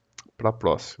 Pra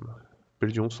próxima.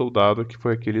 Perdi um soldado que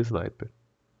foi aquele sniper.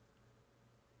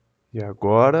 E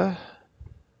agora...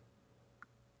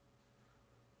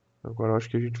 Agora eu acho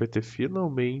que a gente vai ter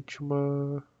finalmente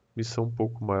uma missão um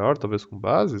pouco maior, talvez com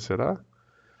base, será?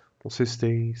 Não sei se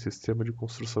tem sistema de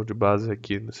construção de base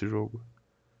aqui nesse jogo.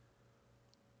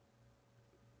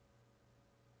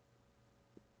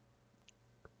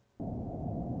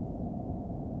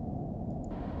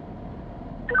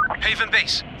 Haven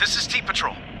Base, this is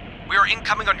T-Patrol. We are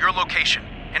incoming on your location,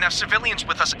 and have civilians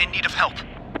with us in need of help.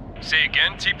 Say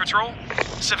again, T-Patrol?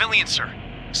 Civilians, sir.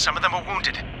 Some of them are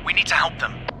wounded. We need to help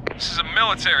them. This is a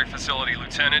military facility,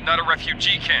 Lieutenant, not a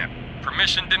refugee camp.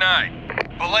 Permission denied.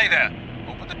 Belay that.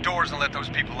 Open the doors and let those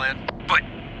people in. But,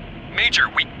 Major,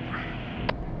 we...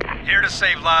 Here to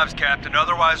save lives, Captain.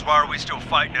 Otherwise, why are we still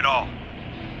fighting at all?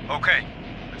 Okay,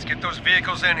 let's get those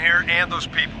vehicles in here and those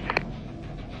people.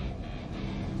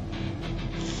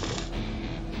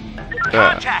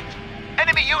 Contact!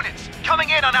 Enemy units coming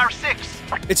in on our 6.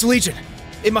 It's Legion.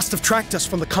 It must have tracked us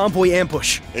from the convoy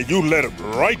ambush. And you led it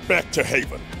right back to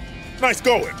Haven. Nice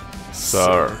going,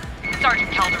 sir.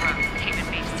 Sergeant Calderon, Haven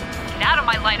Base. Get out of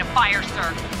my line of fire,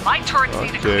 sir. My turrets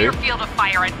need a clear field of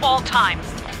fire at all times.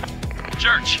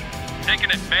 Church, take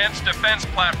an advanced defense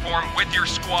platform with your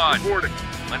squad.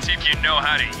 Let's see if you know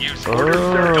how to use it.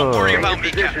 Don't worry about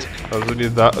me, Captain. As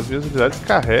minhas unidades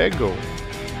carregam.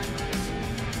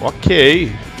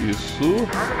 Ok, isso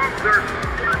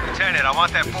Lieutenant, I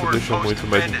want that forward deixa post muito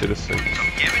mais defended. interessante. I'm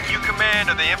giving you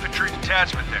command of the infantry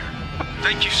detachment there.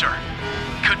 Thank you, sir.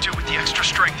 Could do with the extra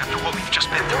strength after what we've just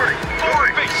been through.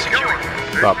 Forward base secure.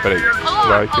 Tá, peraí.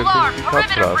 Alarm! Striker tem que ficar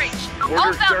Perimeter atrás. breach!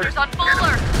 All founders on full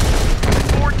alert!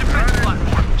 Forward defense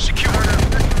platform secure.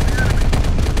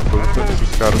 Vou botar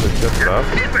esses caras aqui atrás.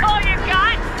 All you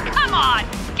got? Come on!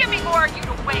 Give me more of you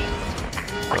to waste!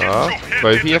 Tá,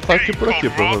 vai vir ataque por aqui,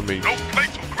 provavelmente.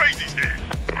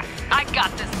 I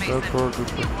got this, Mason.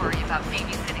 You worry about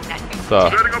babysitting that new Tá.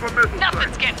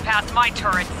 Nothing's getting past my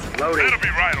turrets. That'll be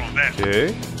right on that.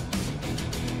 Ok.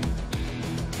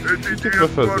 O que vai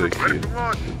fazer aqui?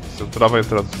 Central vai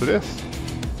entrar nos 3?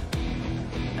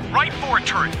 Right forward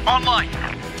turret online.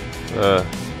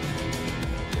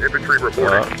 Infantry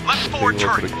reporting. Left forward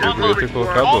turret Eu queria ter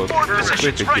colocado All outro. forward Esse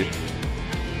positions aqui. ready.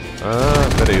 Ah,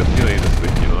 peraí, eu tenho ainda esse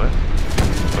daqui, não é?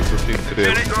 Mas eu tenho 3.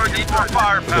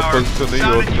 Eu posicionei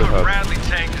outro errado. Bradley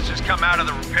tank has just come out of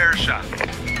the repair shop.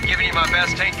 Giving you my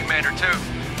best tank commander too,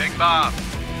 Big Bob.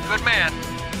 Good man,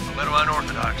 a little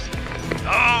unorthodox.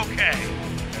 Okay.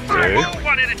 Okay.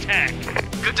 One in attack.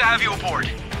 Good to have you aboard,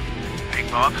 Big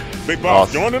Bob. Big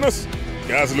Bob's joining us?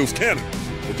 Guy's a loose cannon.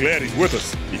 We're glad he's with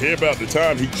us. You hear about the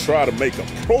time he tried to make a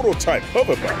prototype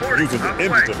hoverbound using the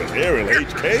engines of an aerial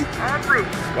HK?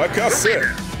 Like I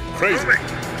said, crazy.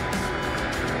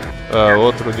 Ah,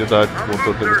 outra unidade com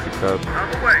motor danificado.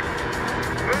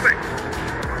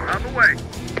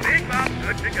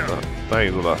 Tá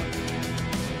indo lá.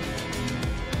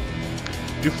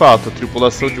 De fato, a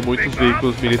tripulação de muitos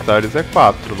veículos militares é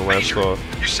 4, não é só.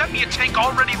 You sent me a tank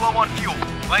already low on fuel.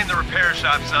 Blame the repair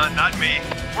shop, son, not me.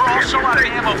 We're also out of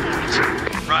ammo points.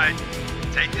 Right.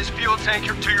 Take this fuel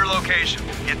tanker to your location.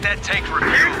 Get that tank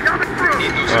refueled.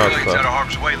 Need those civilians out of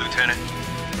harm's way, Lieutenant.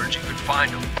 Where'd you could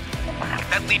find them?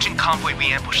 That Legion convoy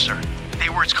we ambushed, sir. They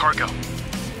were its cargo.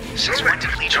 Since when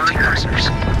did Legion take prisoners?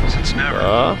 Since never.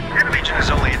 Legion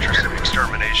is only interested in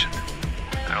extermination.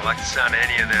 I don't like the sound of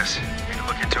any of this. We can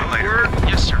look into it later.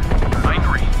 Yes, sir. I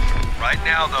agree. Right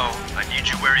now, though, I need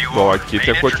you where you are. Bom, aqui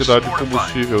tem a quantidade de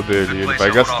combustível dele, ele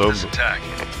vai gastando.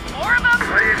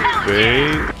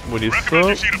 Bem,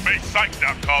 munição.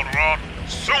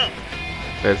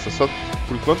 É, só,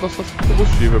 por enquanto tá só sem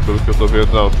combustível, pelo que eu tô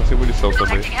vendo. Não, tá sem munição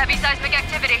também.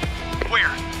 Where?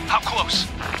 How close?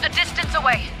 A distance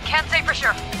away. Can't say for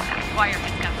sure.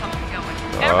 Wirehead's got something going.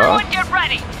 Everyone get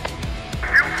ready.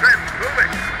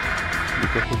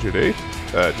 Clica com direito?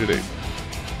 É, direito.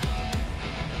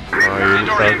 Aí ele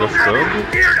tá gostando.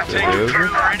 Beleza.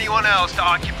 Or anyone else to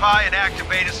occupy and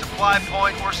activate a supply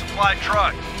point or supply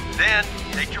truck. Then,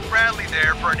 take your Bradley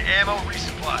there for an ammo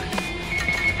resupply.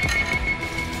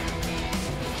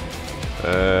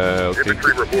 É, eu tenho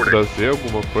que trazer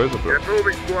alguma coisa pra...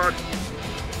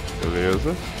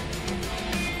 Beleza.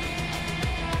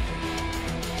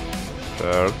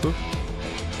 Certo.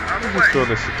 Como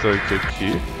funciona esse tanque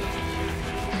aqui?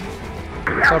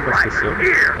 Ele tá abastecendo?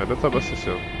 Ainda tá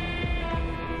abastecendo.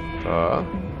 Tá.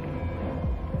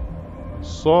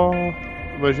 Só...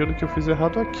 Imagino que eu fiz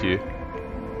errado aqui.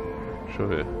 Deixa eu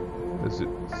ver.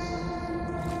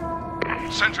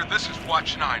 Center, this is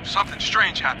Watch 9. Something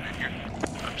strange happening here.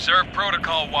 Observe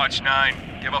protocol, Watch 9.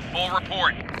 Give a full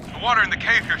report. The water in the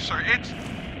cave here, sir, it's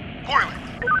boiling.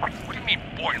 What do you mean,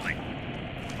 boiling?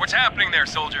 What's happening there,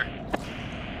 soldier?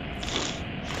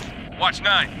 Watch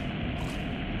 9.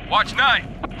 Watch 9.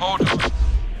 Hold on.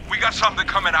 We got something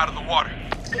coming out of the water.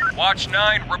 Watch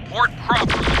 9, report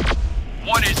properly.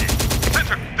 What is it?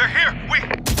 Center, they're here.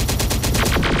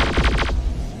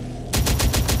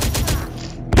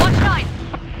 Watch 9.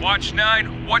 Watch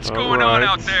 9, what's going on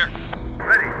out there?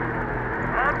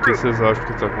 O que vocês acham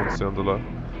que tá acontecendo lá?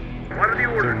 Tem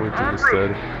muito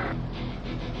mistério.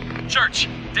 Church,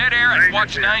 dead air at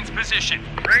Watch 9's position.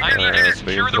 I need you to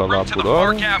secure the route to the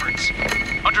far caverns.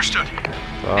 Understood.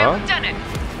 Hey, Lieutenant,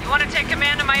 you want to take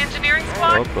command of my engineering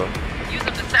squad? Use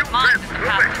them to set mines as the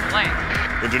path lane.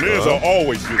 Engineers are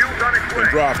always useful. They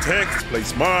drive tanks,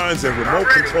 place mines, and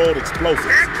remote-controlled explosives.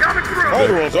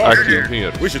 Motor are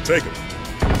here. We should take them.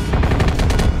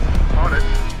 On it.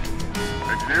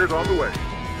 Engineers on the way.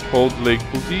 Hold leg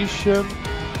position.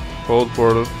 Hold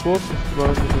for the force.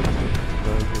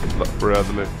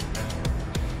 Bradley.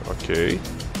 Ok.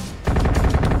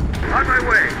 On my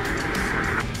way.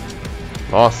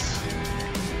 Nossa.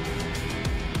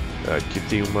 Aqui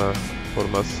tem uma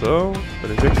formação.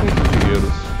 Peraí, onde é que tem os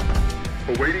engenheiros?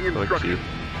 Aqui.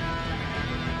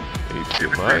 E que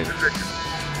mais?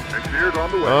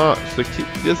 Ah, isso aqui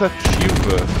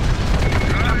desativa.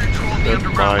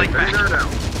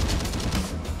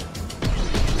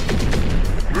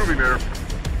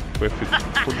 Foi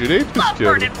com direito ou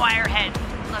esquerdo?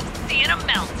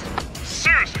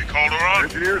 Seriously, Calderon?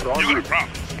 Engineers on you got a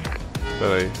problem.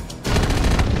 Peraí.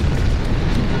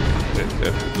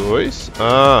 F2.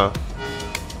 Ah.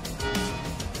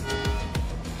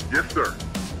 Yes, sir.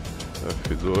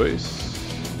 F2.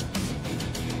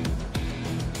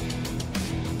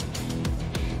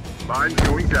 Mines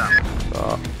going down.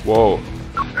 Tá. Uou.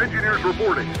 Engineers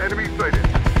reporting. Enemy sighted.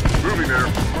 Moving there.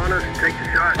 On us. Take the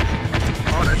shot.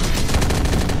 On it.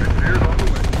 Engineers on the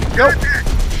way. Go.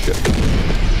 Shit.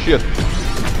 Shit.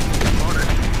 On it.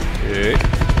 Okay.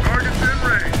 Target's in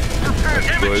range.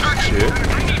 F2. Shit. I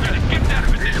need you to get that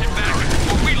position back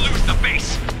before we lose the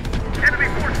base. Enemy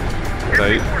forces.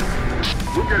 Daí.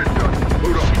 We'll get it done.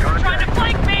 Load up. Trying to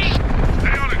flank me!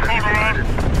 Stay on it, Calderon.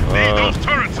 Need those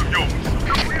turrets of yours.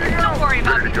 Don't worry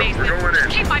about me, Mason. Just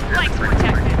keep my flanks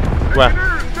protected. Ué.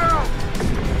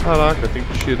 Caraca, tem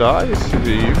que tirar esse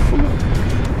veículo.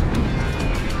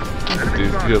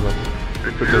 Desvia.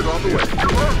 Podia desviar.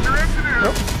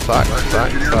 Não, sai.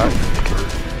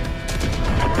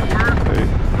 Aí.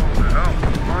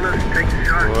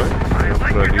 Foi.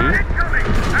 Entra ali.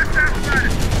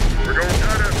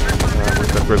 Ah,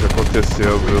 muita coisa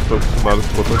acontecendo. Eu tô acostumado com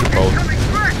o botão de pausa.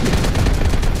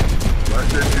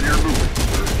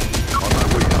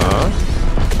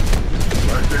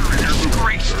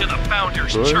 Disgrace to the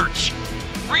Founders Church.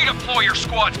 Redeploy your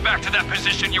squads back to that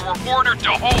position you were ordered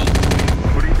to hold.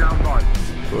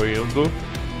 Tô indo.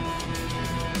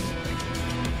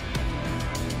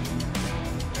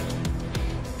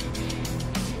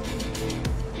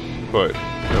 Foi.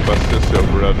 Me abasteceu,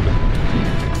 Bradley.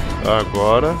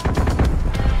 Agora.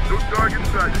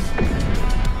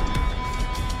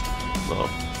 Não.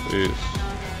 Isso.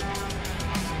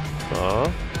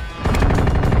 Tá.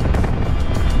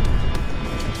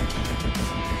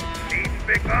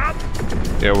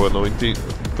 Eu não entendi.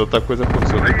 Tanta coisa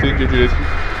aconteceu. Eu não entendi direito.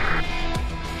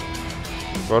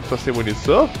 Agora tá sem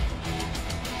munição?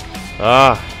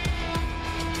 Ah!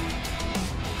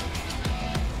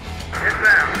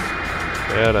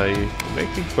 Pera aí. Como é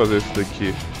que tem que fazer isso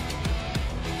daqui?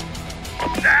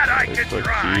 Isso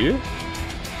aqui.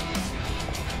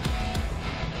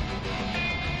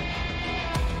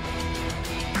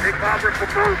 Take cover for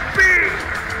full speed!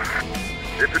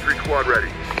 Infantry squad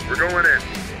ready. We're going in.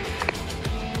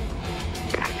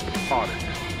 On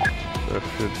it.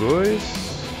 F2.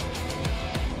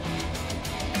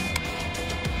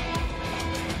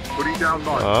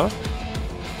 Tá.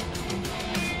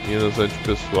 Minas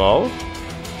antipessoal.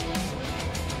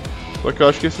 Só que eu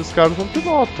acho que esses caras não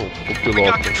pilotam. Ou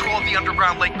pilotam.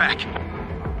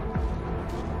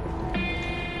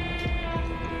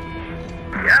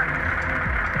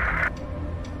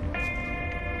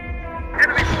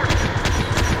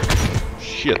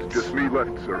 Shit. Just me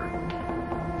left, sir.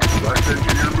 Last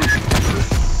engineer moving,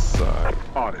 sir.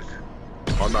 On it.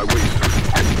 On my way, sir.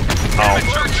 I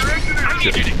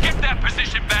need you to get that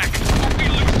position back before we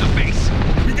lose the base.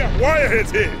 We got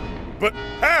wireheads here, but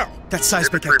how? That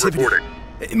seismic activity.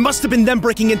 It must have been them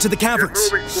breaking into the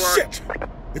caverns. Shit!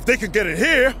 If they could get in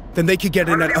here, then they could get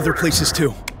in at other places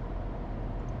too.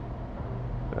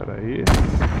 Pera aí.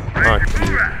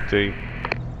 Aqui tem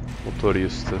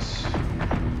motoristas.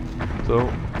 Então,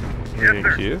 vem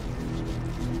aqui.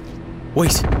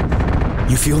 Wait.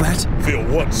 You feel that? Feel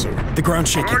what, sir? The ground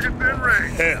shaking.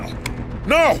 Hell.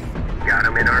 No! Got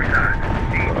him in our side.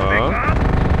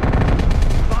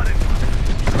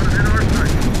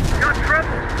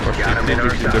 Acho que tem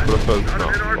tudo que der pra fazer.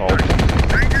 Não, volta.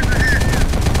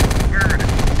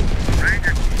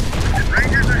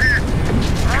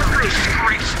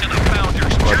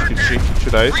 Acho que tinha que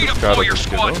tirar esses caras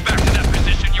daqui, não?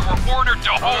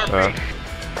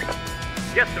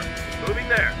 Yes, sir. Moving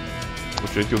there. Eu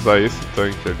tinha que usar esse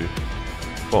tanque ali.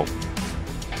 Bom.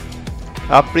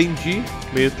 Aprendi.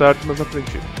 Meio tarde, mas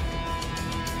aprendi.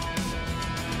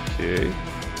 Ok.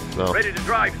 Não. Ready to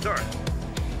drive, sir.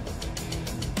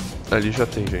 Ali já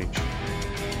tem gente.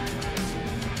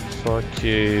 Só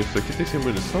que isso aqui tem sem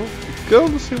munição?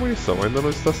 Ficando sem munição, ainda não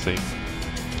está sem.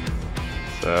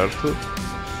 Certo.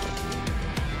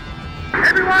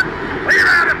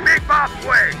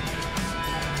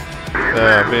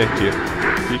 É, vem aqui.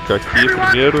 Fica aqui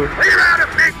primeiro.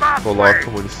 Coloca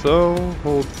munição.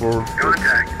 Hold for.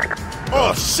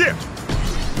 Oh shit!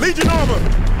 Legion armor!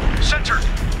 Center,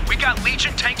 we got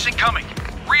Legion tanks incoming.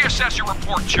 Reassess your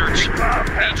report, Church.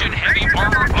 Legion heavy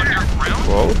armor underground?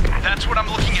 Whoa. That's what I'm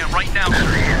looking at right now, sir.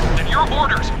 And your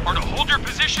orders are to hold your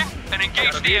position and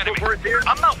engage the enemy.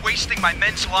 I'm not wasting my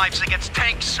men's lives against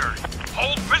tanks, sir.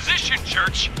 Hold position,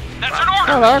 Church. That's an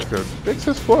order. Caraca, onde é que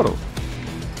vocês foram?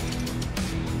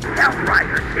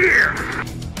 Outriders here.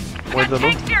 Ainda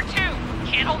não. Tanks here too.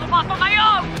 Can't hold them off on my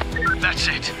own. That's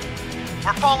it.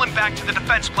 We're falling back to the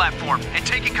defense platform and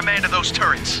taking command of those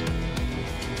turrets.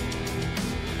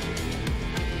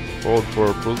 Hold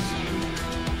purpose.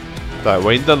 Tá, eu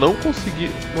ainda não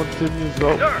consegui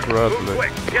modernizar o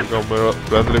Bradley. Pegar o meu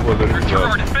Bradley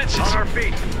modernizado.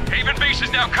 Haven base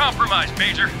is now compromised,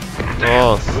 Major.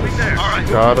 Nossa, esses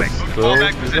caras estão.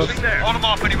 Hold them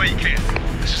off any way you can.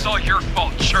 This is all your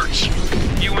fault, Church.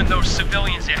 You and those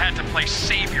civilians you had to play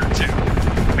savior to.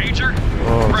 Major,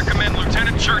 recommend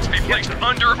Lieutenant Church be placed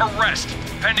under arrest,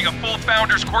 pending a full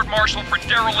Founders Court-Martial for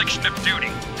dereliction of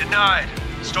duty. Denied.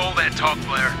 Stole that talk,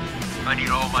 Blair. I need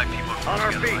all my people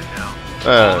together right now.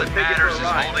 All that matters is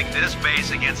holding this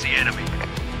base against the enemy.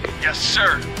 Yes,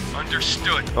 sir.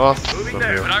 Understood. Nossa,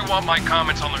 But I want my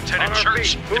comments on Lieutenant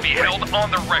Church to be held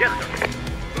on the record.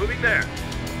 Moving there.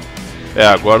 É,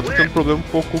 agora eu tô tendo problema um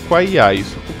pouco com a IA,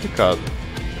 isso é complicado.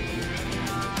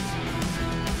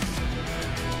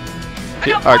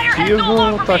 Porque aqui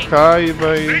vão atacar e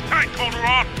vai...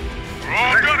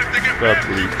 Vai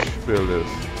Twitch,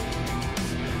 beleza.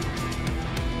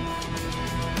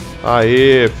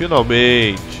 Aê,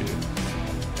 finalmente!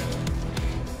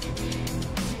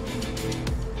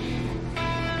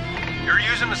 You're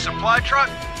using the supply truck?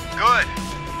 Good.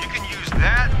 You can use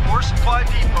that or supply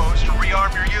depots to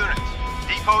rearm your units.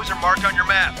 Depots are marked on your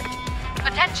map.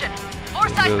 Attention! More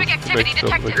seismic activity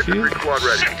detected. Squad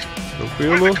ready.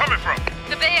 Tranquilo. Where's it coming from?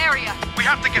 The Bay Area. We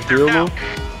have to get there now.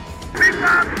 Big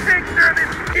Bob 6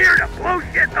 service here to blow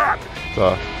shit up.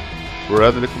 Tá.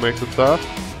 Bradley, como é que tu tá?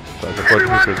 Tá, já pode vir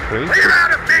pra frente. Clear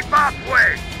out of Big Bob's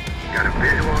way. Got a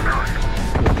visual on us.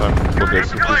 Tá com poder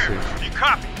suficiente. You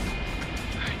copy?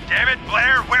 Damn it,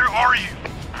 Blair, where are you?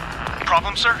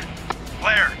 Problem, sir?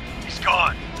 Blair, he's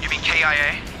gone. You mean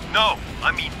KIA? No,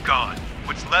 I mean gone.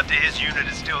 What's left of his unit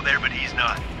is still there, but he's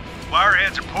not.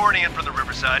 Wireheads are pouring in from the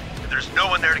riverside, and there's no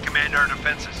one there to command our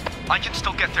defenses. I can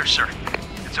still get there, sir.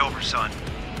 It's over, son.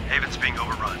 Haven's being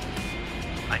overrun.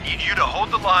 I need you to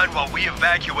hold the line while we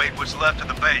evacuate what's left of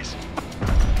the base.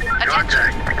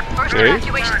 Attention! First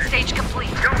evacuation stage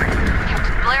complete.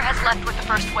 Captain Blair has left with the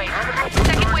first wave.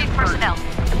 Second wave personnel.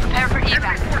 Prepare for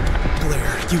evac.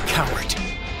 Blair, you coward.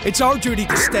 It's our duty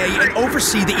to stay and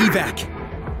oversee the evac.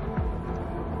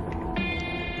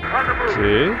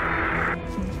 Ok.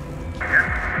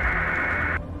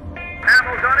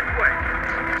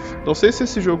 Não sei se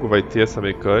esse jogo vai ter essa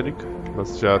mecânica,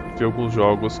 mas já vi alguns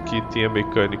jogos que tem a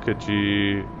mecânica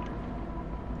de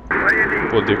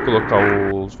poder colocar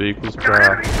os veículos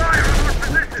pra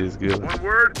desgrila.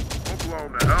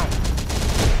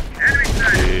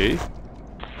 Ok.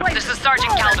 This is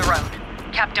Sergeant Calderon.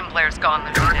 Captain Blair's gone,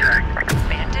 Lieutenant.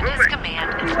 Abandoned his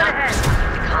command and not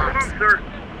responding to comms.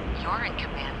 You're in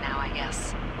command now, I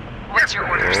guess. What's your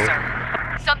order,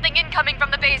 sir? Something incoming from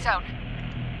the Bay Zone.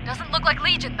 Doesn't look like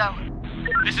Legion, though.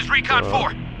 This is Recon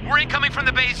 4. We're incoming from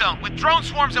the Bay Zone with drone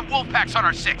swarms and wolf packs on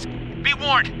our 6. Be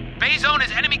warned, Bay Zone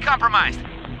is enemy compromised.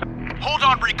 Hold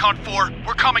on, Recon 4.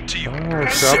 We're coming to you.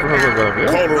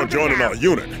 Calder joining our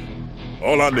unit.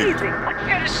 All I need.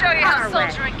 Gonna show you how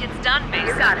soldiering gets done,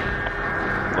 Mason.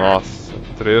 Nossa,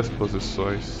 3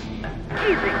 posições.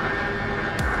 Easy.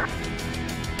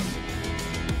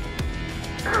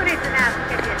 Who needs an ass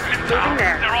kicking? Moving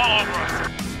there. They're all over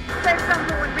us. Say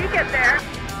something when we get there.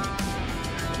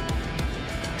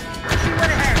 See what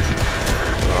ahead.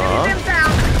 Enemies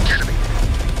inbound.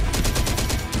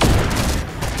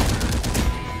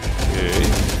 Ok.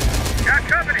 Got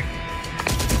company.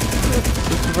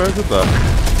 Isso vai ajudar.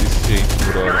 Eficiente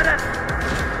por hora.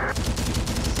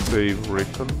 Save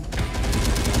Recon.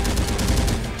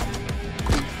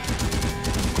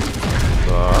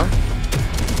 Tá.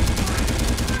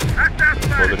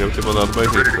 Poderia ter mandado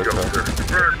mais gente pra cá.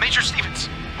 Major Stevens,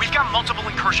 we've got multiple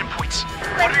incursion points.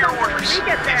 What are your orders? We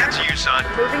get there. That's you, son.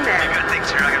 Moving there. You got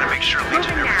things here. I gotta make sure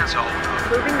Legion Moving everything's now. all.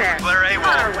 Moving there. Blair On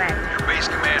our AWOL, way. your base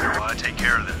commander while I take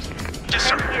care of this. Yes,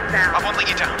 sir. Inbound. I won't let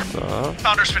you down. Tá.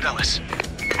 Founders Fidelis.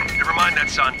 Never mind that,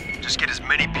 son. Just get as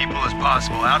many people as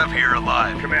possible out of here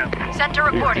alive. Command. Center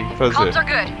reporting. Fazer. Comms are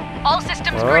good. All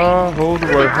systems green. Hold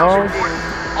warehouse.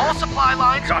 All supply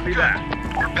lines are Copy good. that.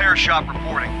 Repair shop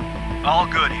reporting. All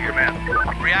good here. Command.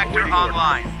 Reactor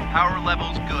online. Power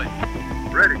levels good.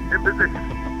 Ready. In position.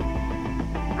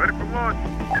 Ready for launch.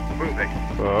 Moving.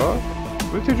 Tá.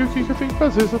 Não entendi o que eu tenho que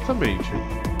fazer exatamente.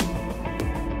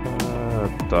 Ah,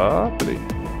 tá. Peraí.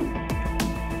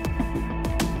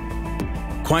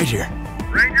 Quiet here.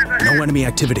 No enemy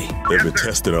activity. They've been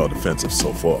testing our defensive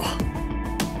so far.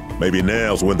 Maybe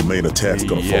now's when the main attack's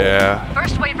gonna Yeah.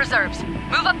 First wave reserves.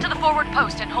 Move up to the forward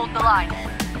post and hold the line.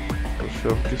 Deixa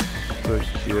eu ver o que isso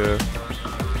aqui é.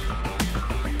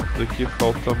 Isso aqui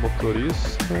falta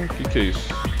motorista. O que é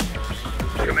isso?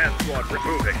 Command squad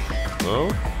removing. Não?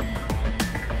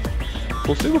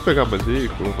 Consigo pegar mais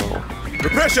veículo? Não.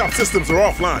 Repair shop systems are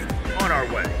offline. On our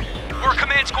way. We're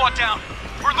command squad down.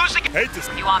 We're losing. Hate this.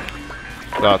 You want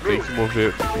Tá, tem que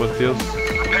mover, manter os...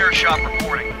 Repair shop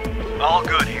reporting. All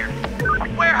good here.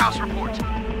 Warehouse report.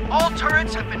 All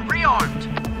turrets have been rearmed.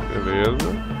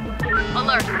 Beleza.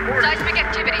 alert? Seismic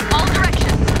activity, all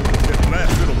directions. Get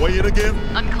blasted away in again?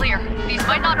 Unclear. These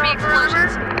might not be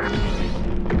explosions.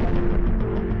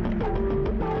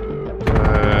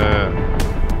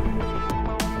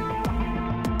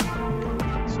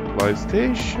 Supply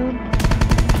station.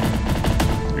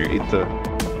 Eita.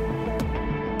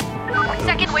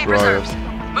 Second wave reserves.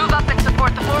 Move up and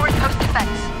support the forward post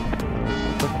defense.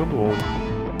 Tá ficando on.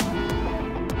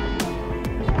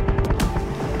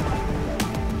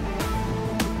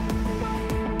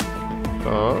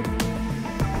 Tá.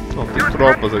 Não, tem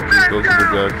tropas aqui em todos os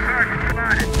lugares.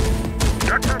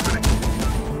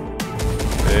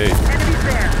 Ei.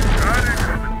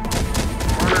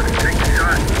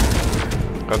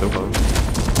 Cadê o mano?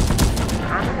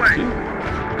 Aqui.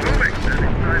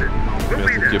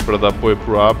 Aqui pra dar apoio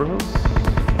pro Abrams.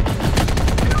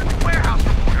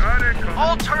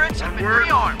 All turrets have been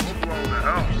rearmed.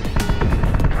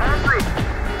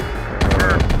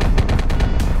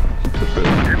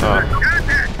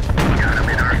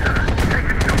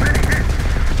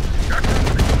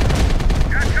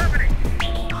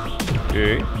 Ok.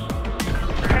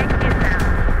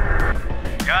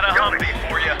 Got a Humvee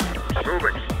for you.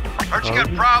 Heard you got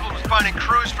problems finding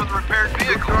crews for the repaired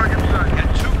vehicle.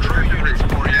 Got 2 crew units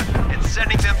for you and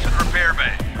sending them to the repair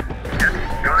bay.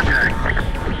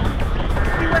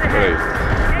 Peraí.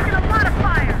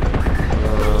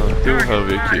 Tem um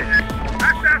Humvee aqui.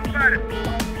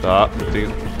 Tá, tem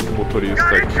um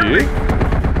motorista aqui.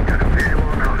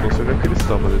 Não sei onde é que eles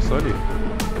estão, mas eles estão ali.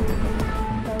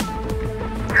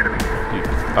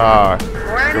 Ah,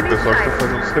 tem o pessoal que está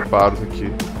fazendo os reparos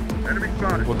aqui.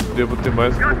 Devo ter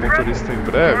mais um motorista em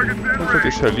breve. Vamos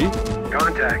deixar ali.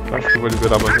 Acho que eu vou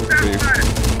liberar mais um veículo.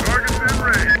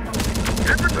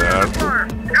 Certo.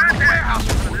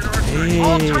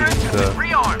 Eita.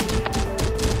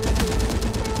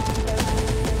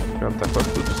 Cara, tá quase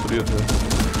tudo destruído, né?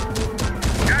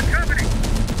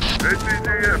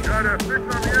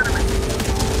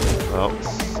 Não,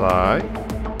 Sai.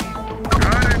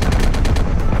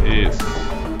 Isso.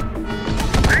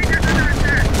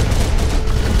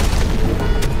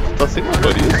 Tá sem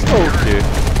motorista ou o quê?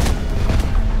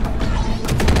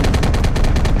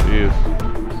 Isso.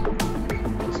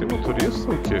 Tá sem motorista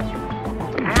ou o quê?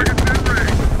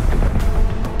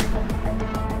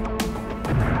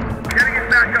 Entendi.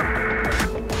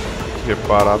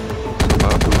 Reparar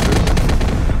nada, tá.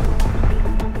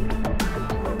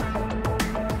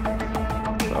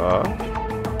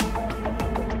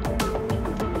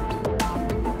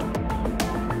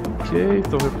 Ok,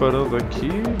 estão reparando aqui.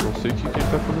 Não sei o que ele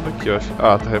tá fazendo aqui, eu acho.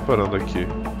 Ah, tá reparando aqui.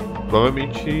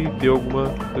 Provavelmente deu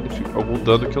algum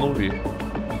dano que eu não vi.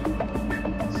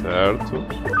 Certo.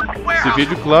 Esse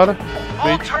vídeo,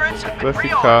 claramente, vai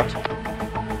ficar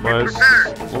mais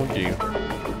longuinho.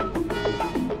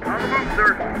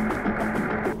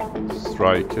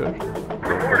 Striker,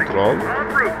 não controlo.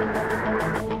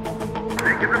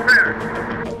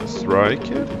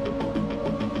 Striker.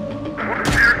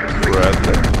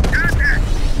 Bradley.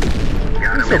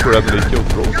 Esse é o Bradley que eu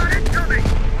trouxe.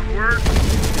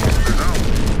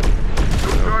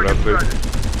 É o Bradley.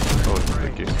 Onde? Tá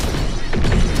aqui.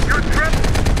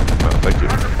 Ah, tá aqui.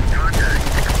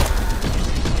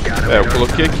 É, eu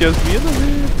coloquei aqui as minas e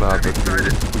nada por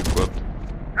enquanto.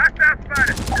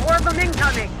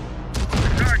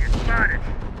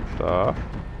 Tá.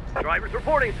 Drivers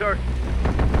reporting, sir.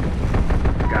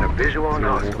 Tem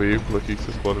algum veículo aqui que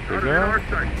vocês podem pegar?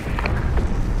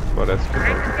 Parece que não.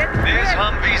 This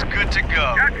Humvee's good to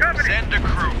go. Send a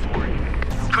crew for it.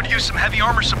 Could use some heavy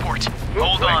armor support.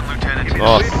 Hold on, Lieutenant.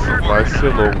 Nossa, vai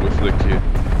ser longo isso daqui.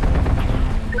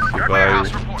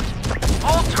 Warehouse report.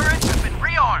 All turrets have been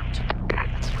rearmed.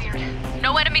 That's weird.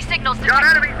 No enemy signals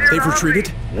detected. They've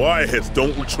retreated? Wireheads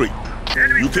don't retreat.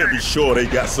 You can't be sure they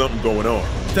got something going on.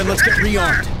 Then let's get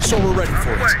rearmed, so we're ready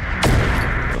for it.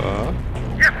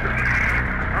 Yes, sir.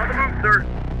 On the move, sir.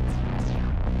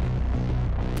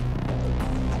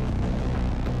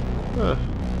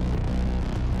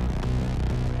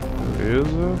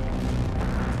 Beleza.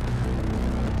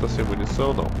 Tá sem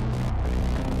munição? Não.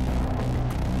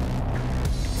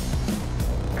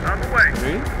 On the way.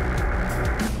 Okay.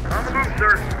 On the move,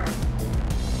 sir.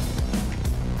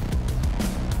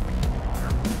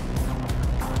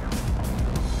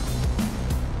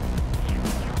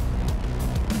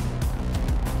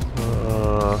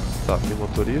 Tá, tem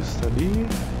motorista ali.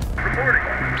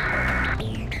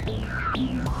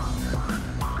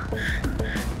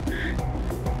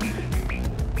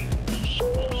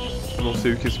 Não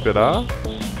sei o que esperar.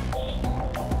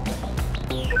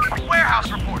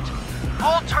 Warehouse report.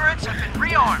 All turrets have been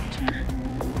rearmed.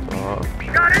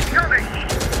 Got it coming.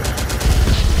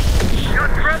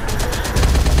 Got trouble.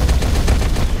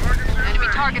 Enemy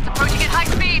targets approaching at high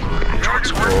speed.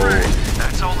 Trucks work.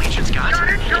 That's all Legion's got.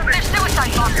 There's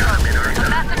suicide bombs. A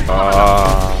massive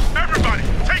Everybody,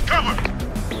 take cover.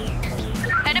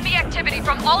 enemy activity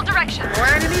from all directions. More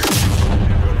enemies.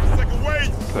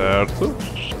 Certo.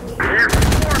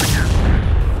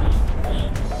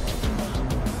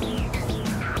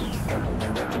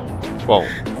 Bom,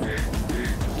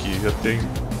 aqui já tem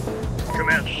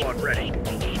Command squad ready.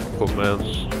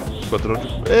 Esquadrão de...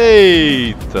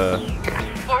 Eita!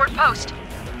 Forward post.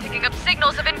 Picking up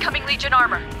signals of incoming Legion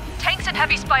armor. Tanks and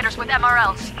heavy spiders with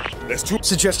MRLs. Let's do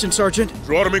Suggestion, Sergeant?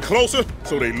 draw them in closer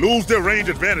so they lose their range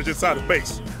advantage inside the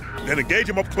base. Then engage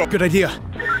them up close. Good idea.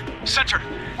 Center.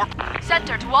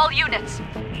 Center to all units.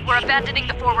 We're abandoning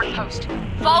the forward post.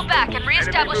 Fall back and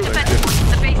re-establish defense points in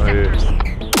the base sectors.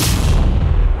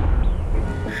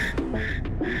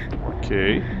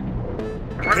 Ok.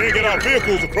 Can't get our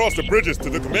vehicles across the bridges to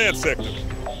the command sector.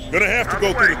 Gonna have to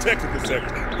go through the technical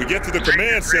sector. We get to the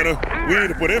command center, we need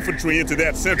to put infantry into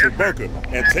that central bunker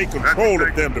and take control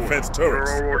of them defense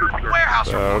turrets.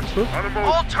 Warehouse report.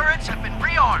 All turrets have been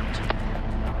rearmed.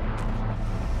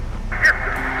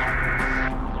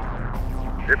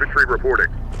 Infantry reporting.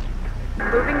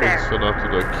 Moving there. Posicionar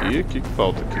tudo aqui. O que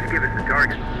falta aqui? Give us the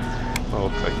target.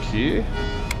 Falta aqui.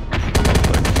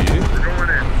 Falta aqui. We're going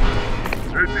in.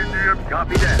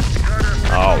 Copy that.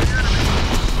 Au.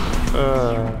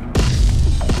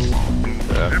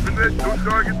 Definite, no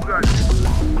target sighted.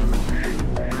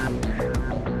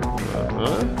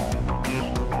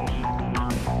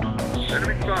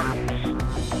 Enemy spotted.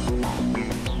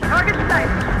 Target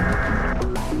sighted.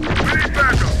 We need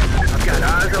backup. I've got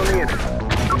eyes on the enemy.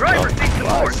 Driver, seek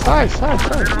support. Sai.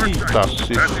 Eita,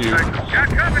 desistiu. Got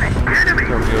company. Enemy.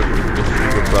 Caminhão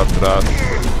desistiu pra trás.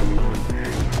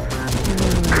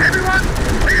 Everyone,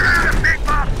 clear out of Big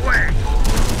Bob's way.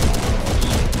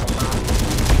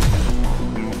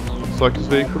 Só que os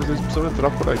veículos eles precisam entrar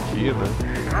por aqui, né?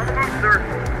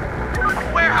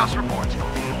 Warehouse report.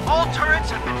 All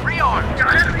turrets have been rearmed.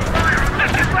 Glad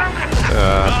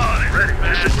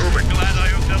I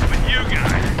hooked up with you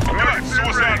guys. Good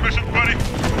suicide mission, buddy.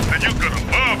 And you could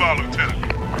love our lieutenant.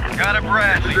 Got a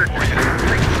Bradley for you.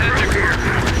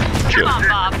 Come on,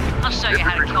 Bob. I'll show you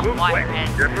how to kill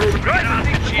wireheads. Get on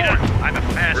me, Cheetah. I'm a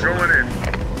fast one.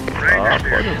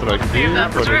 Pode entrar aqui,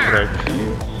 pode entrar aqui.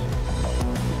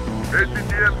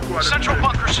 Central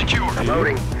bunker secure.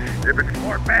 Loading. If it's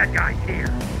more bad guys here.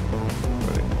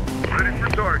 Ready for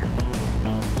target.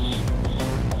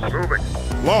 Moving.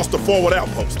 Lost the forward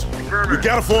outpost. We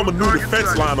gotta form a new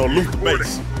defense line or loot the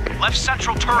base. Left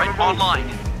central turret online.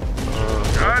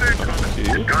 Got it.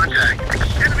 Contact.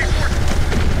 Enemy force.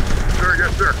 Sir,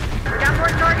 yes, sir. Got more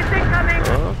targets incoming.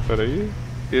 Peraí.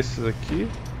 Esses aqui.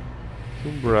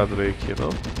 Bradley aqui,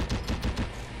 não?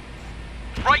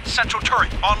 Right central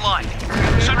turret online.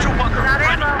 Central bunker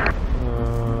ready.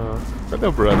 Cadê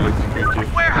o Bradley que fica aqui?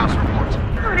 Warehouse report.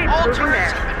 All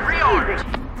turrets have been rearmed.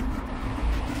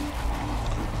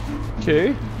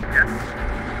 Ok.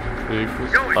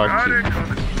 Veículos aqui.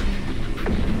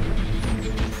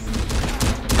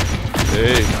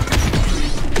 Ei.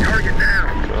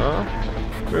 Tá.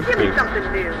 Perfeito.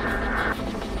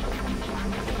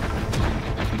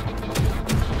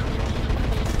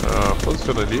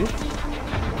 Posiciona ali.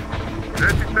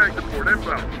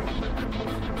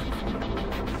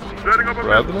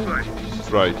 Bradley,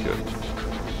 Striker.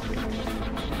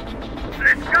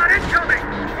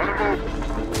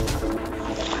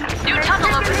 New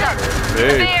tunnel opens up.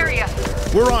 Hey. The area.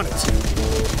 We're on it.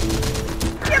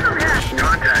 Give him half.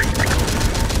 Contact.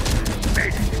 Hey,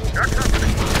 got company.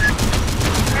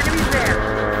 Enemies there.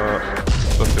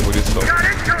 Só tem munição. Got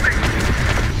incoming.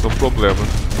 Isso é um problema.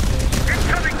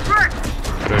 Incoming threat.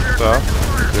 Onde é que tá?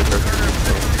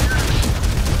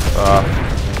 Tá.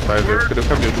 Vai ver, cadê o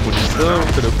caminho de munição?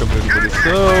 Cadê o caminho de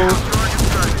munição?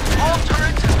 All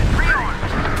turrets have been rearmed.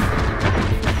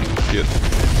 Shit.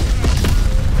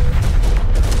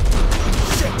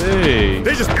 Hey.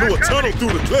 They just blew a tunnel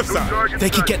through the cliffside. They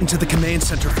could get into the command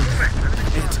center from there.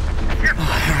 And, oh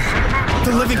hell,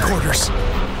 the living quarters.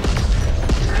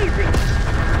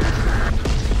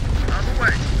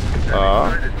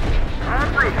 Ah.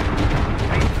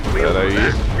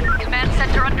 Peraí. Command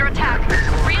center under attack.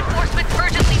 Reinforcements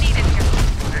urgently needed here.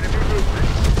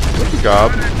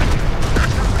 Obrigado.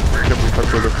 Tem muita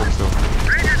coisa acontecendo.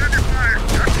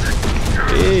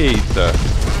 Eita.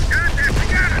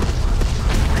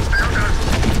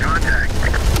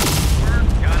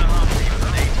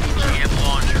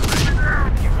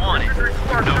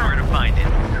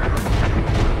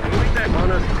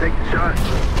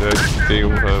 Tem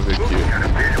um Humvee aqui.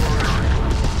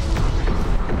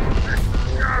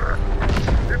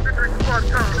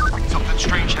 Something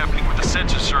strange happening with the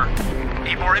sensors, sir.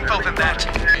 Need more info than that.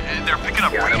 They're picking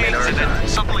up readings and then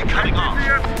suddenly cutting off.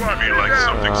 Feel like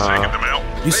something's taking them out.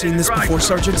 You seen this before,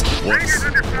 Sergeant? Once.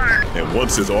 And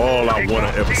once is all I want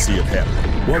to ever see it happen.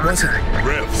 What was it?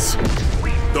 Refs.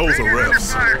 Those are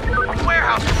refs.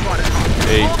 Warehouse reported.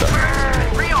 Eita.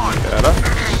 Pera.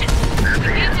 We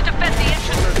need to defend the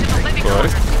entrance to the living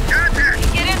quarters.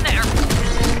 Get in there.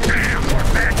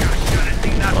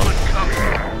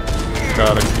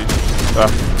 Cara aqui. Ah,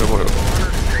 já morreu.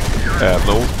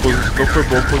 Não foi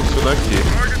bom posicionar aqui.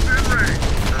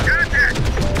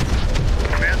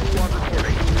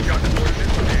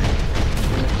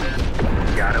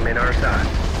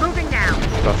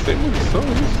 Tá sem munição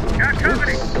isso?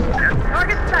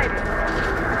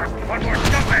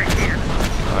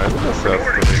 Ah, não dá certo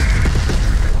também.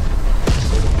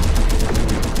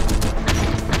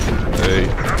 Ei.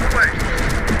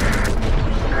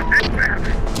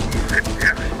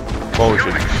 Bom,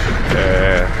 gente,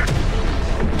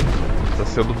 tá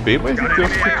sendo bem mais intenso do que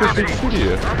eu achei que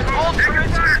seria.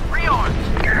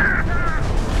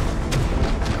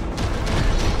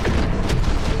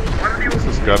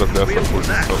 Esses caras nessa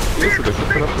posição. Esse daqui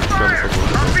será pra ficar nessa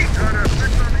posição.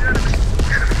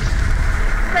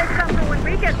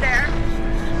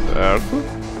 Certo.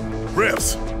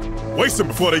 Refs, waste them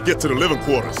before they get to the living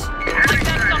quarters. Is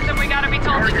that something we gotta be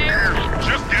told to do?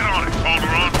 Just get on it,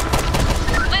 Calderon.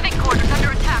 Living quarters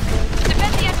under attack.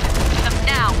 Defend the entrance to them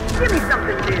now. Give me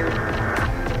something new.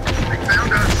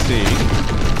 Sim.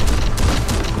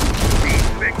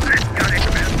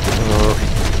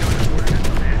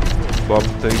 Bob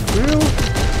tranquilo.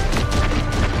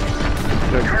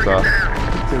 Onde é que tá?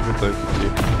 Tem um tanque aqui.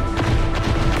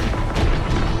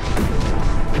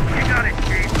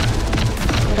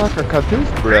 Caraca, cadê os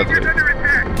Bradley?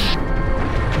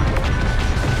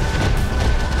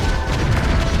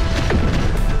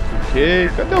 Ok,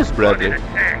 cadê os Bradley?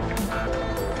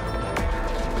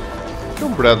 Tem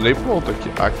um Bradley pronto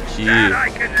aqui. Aqui.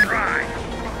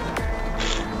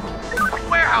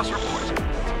 Warehouse reports.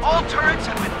 All turrets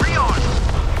have been rearmed.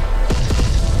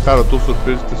 Cara, eu tô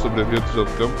surpreso de ter sobrevivido ao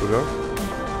campo já.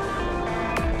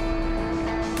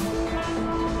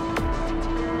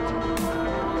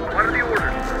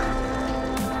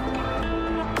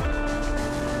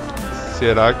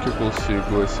 Será que eu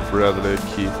consigo esse Bradley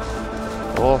aqui?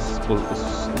 Nossa,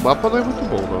 o mapa não é muito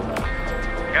bom, não.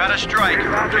 Got a strike.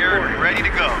 Prepared and ready to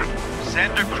go.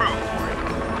 Send a crew for it.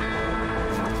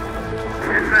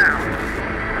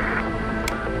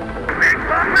 Big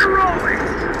bumper rolling.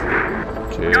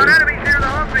 Okay. Got enemies near the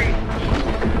Humvee.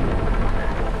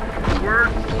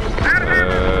 Word.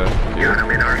 Got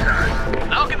him in our side.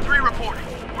 Falcon 3 reporting.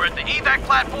 We're at the evac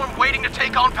platform waiting to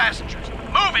take on passengers.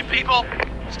 Move it, people!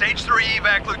 Stage 3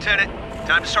 evac, Lieutenant.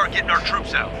 Time to start getting our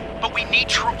troops out. But we need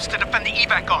troops to defend the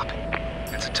evac op.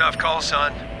 It's a tough call,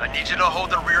 son. I need you to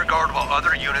hold the rear guard while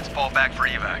other units fall back for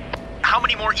evac. How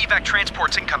many more evac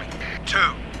transports incoming?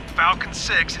 2. Falcon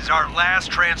 6 is our last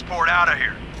transport out of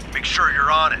here. Make sure you're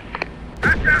on it.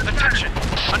 Attention!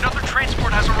 Another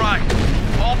transport has arrived.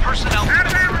 All personnel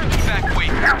evacuate.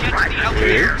 Get to the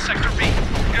elevator in Sector B.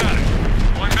 Got it.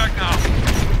 Going back now.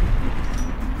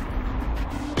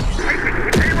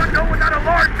 Anyone know without a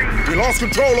large beam? We lost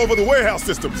control over the warehouse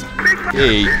systems.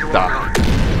 Eita.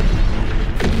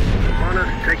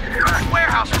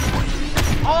 Warehouse reports.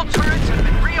 All turrets have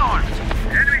been rearmed.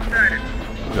 Enemy sighted.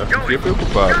 Já fiquei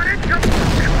preocupado.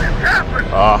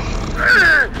 Ah.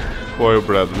 Foi o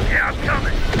Bradley. Yeah, I'm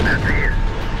coming. That's it.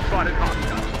 Spotted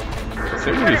hostile.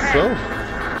 Sem munição?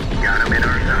 Got him in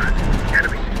our side.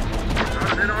 Enemy.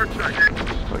 Got him in our side.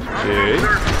 Ok.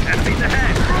 Enemies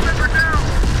ahead.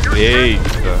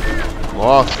 Eita.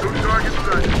 Nossa.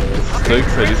 Esses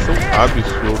tanques ali são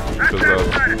absurdos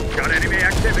pesados. Got enemy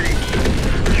activity.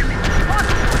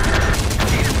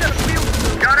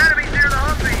 Got enemies near the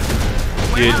Humvee.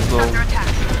 E eles não...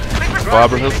 O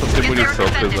Abraham só tem munição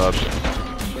pesada.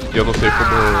 E eu não sei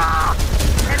como...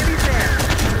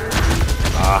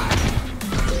 Ah.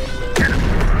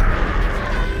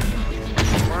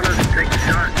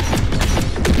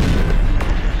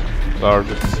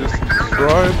 Target system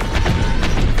destroyed.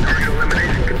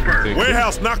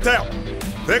 Warehouse knocked out.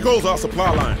 There goes our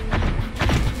supply line.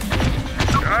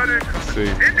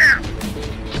 Sim.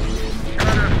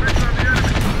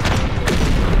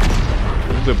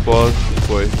 Um depósito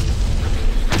foi.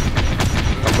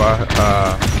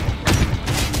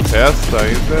 Essa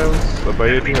ainda é a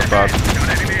Baía de Rebate.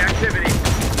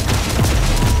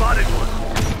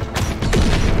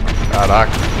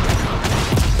 Caraca.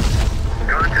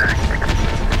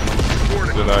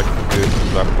 Será que esse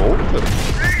dá conta?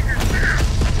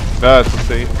 Ah, tô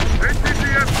sem.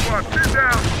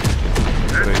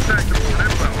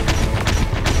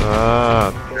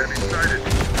 Ah.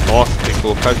 Nossa, tem que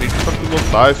colocar gente pra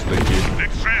pilotar isso daqui.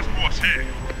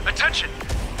 Attention!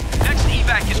 Next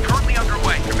evac is currently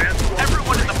underway.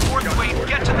 Everyone in the fourth wave,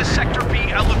 get to the Sector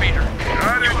B elevator.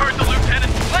 You heard the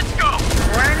lieutenant. Let's go!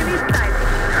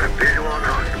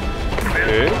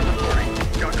 Okay.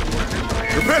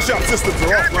 Repair shop systems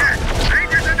are offline.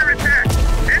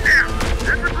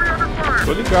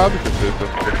 Tô ligado que você tá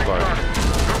offline.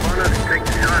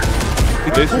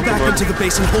 Pull back into the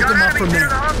base and hold them off from there.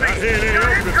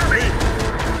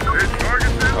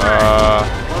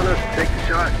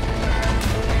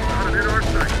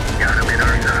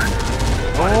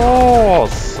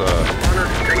 Nossa!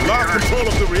 Lost control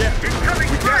of the reactor.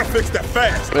 We gotta fix that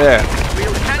fast. É.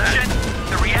 Attention!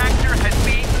 The reactor has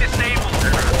been disabled.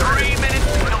 3 minutes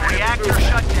until reactor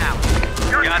shutdown.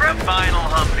 Got the final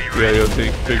Humvee E aí eu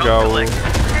tenho que pegar o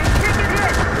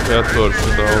reator,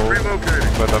 senão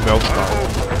vai dar meltdown.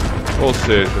 Ou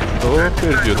seja, tô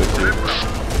perdido aqui.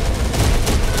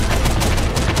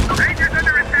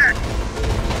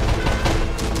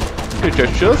 Gente, a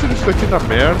chance disso aqui dar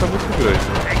merda é muito grande.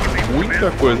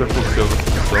 Muita coisa aconteceu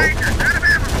nessa missão.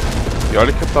 E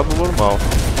olha que tá no normal.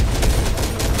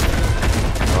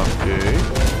 Ok.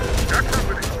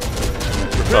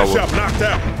 Tá outro.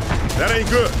 Pera aí.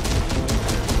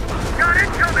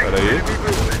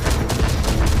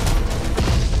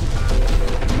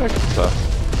 Como é que tá?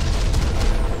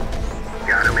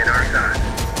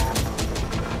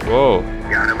 Uou.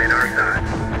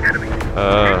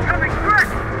 Ah.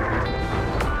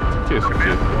 O que é isso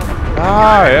aqui?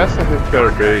 Ah, essa é a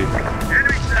Repair Bay.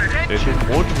 Tem um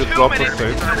monte de tropas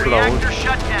saindo pra onde?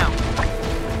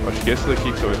 Acho que é esse daqui que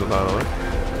estão indo lá, não é?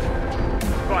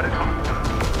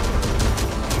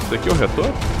 Esse daqui é o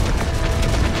reator?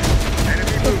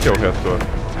 O que é o reator?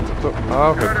 Ah,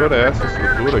 o reator é essa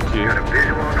estrutura aqui.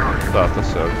 Tá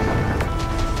certo.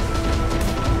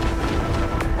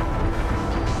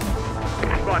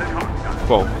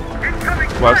 Bom,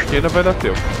 eu acho que ainda vai dar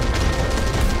tempo.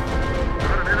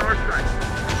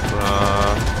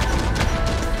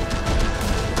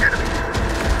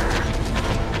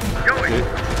 Okay.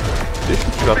 Deixa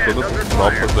eu tirar todas as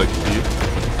tropas daqui.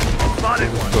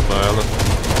 Vamos funcionar elas.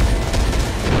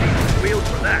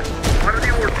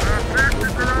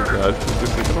 Acho que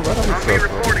esse aqui não vai dar muito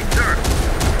certo, não.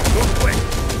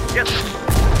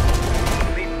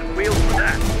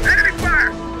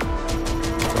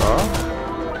 Tá.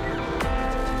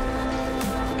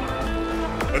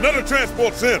 Another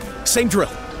transport center. Same drill.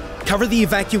 Cover the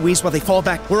evacuees while they fall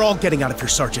back. We're all getting out of here,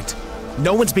 Sergeant.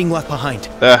 No one's being left behind.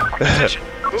 Attention.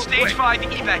 Stage 5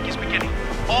 evac is beginning.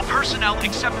 All personnel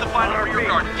except the final rear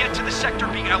guard get to the Sector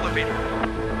B elevator.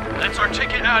 That's our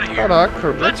ticket out of here.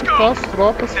 Caraca, let's go. As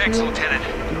tropas, thanks, Lieutenant.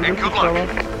 And good luck.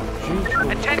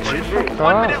 Attention.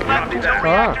 1 minute left until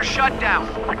reactor shutdown.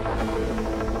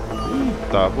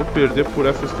 Tá, vou perder por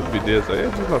essa estupidez. Aí é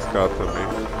deslascar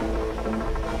também.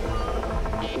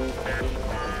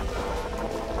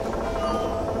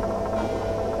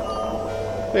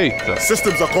 Eita.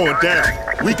 Systems are going down.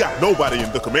 We got nobody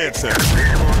in the command center.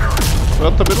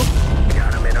 Eu também não.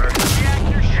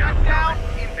 Reactor shutdown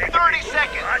in 30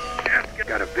 seconds.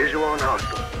 Got a visual on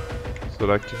hostile.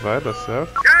 Será que vai dar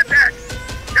certo?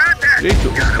 Gente,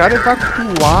 os caras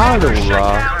evacuaram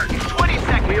lá.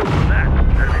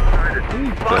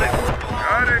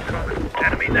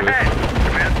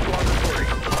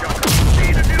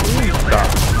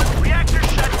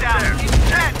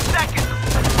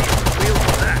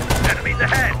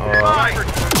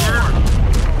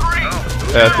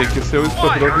 É, tem que ser o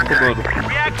esquadrão de comando.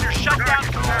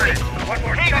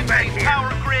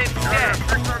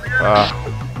 Ah.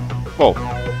 Bom,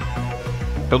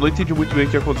 eu não entendi muito bem o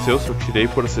que aconteceu, se eu tirei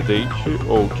por acidente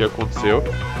ou o que aconteceu.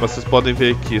 Mas vocês podem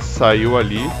ver que saiu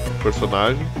ali o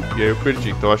personagem e aí eu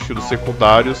perdi. Então acho que dos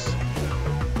secundários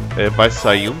vai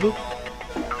saindo.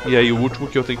 E aí o último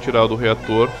que eu tenho que tirar é do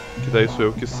reator, que daí sou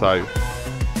eu que saio.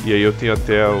 E aí eu tenho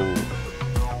até o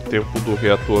tempo do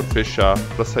reator fechar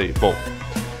pra sair. Bom,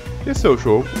 esse é o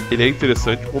jogo, ele é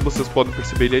interessante, como vocês podem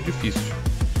perceber ele é difícil.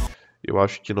 Eu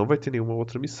acho que não vai ter nenhuma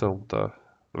outra missão, tá?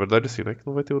 Na verdade assim, não é que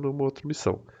não vai ter nenhuma outra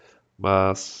missão.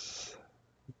 Mas,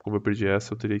 como eu perdi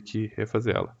essa, eu teria que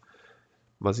refazer ela.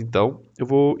 Mas então, eu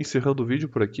vou encerrando o vídeo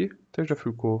por aqui. Até já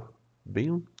ficou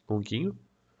bem longuinho.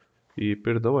 E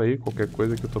perdão aí, qualquer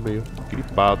coisa que eu tô meio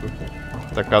gripado,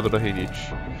 atacado da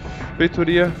rinite.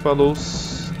 Feitoria, falou,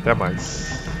 até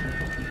mais.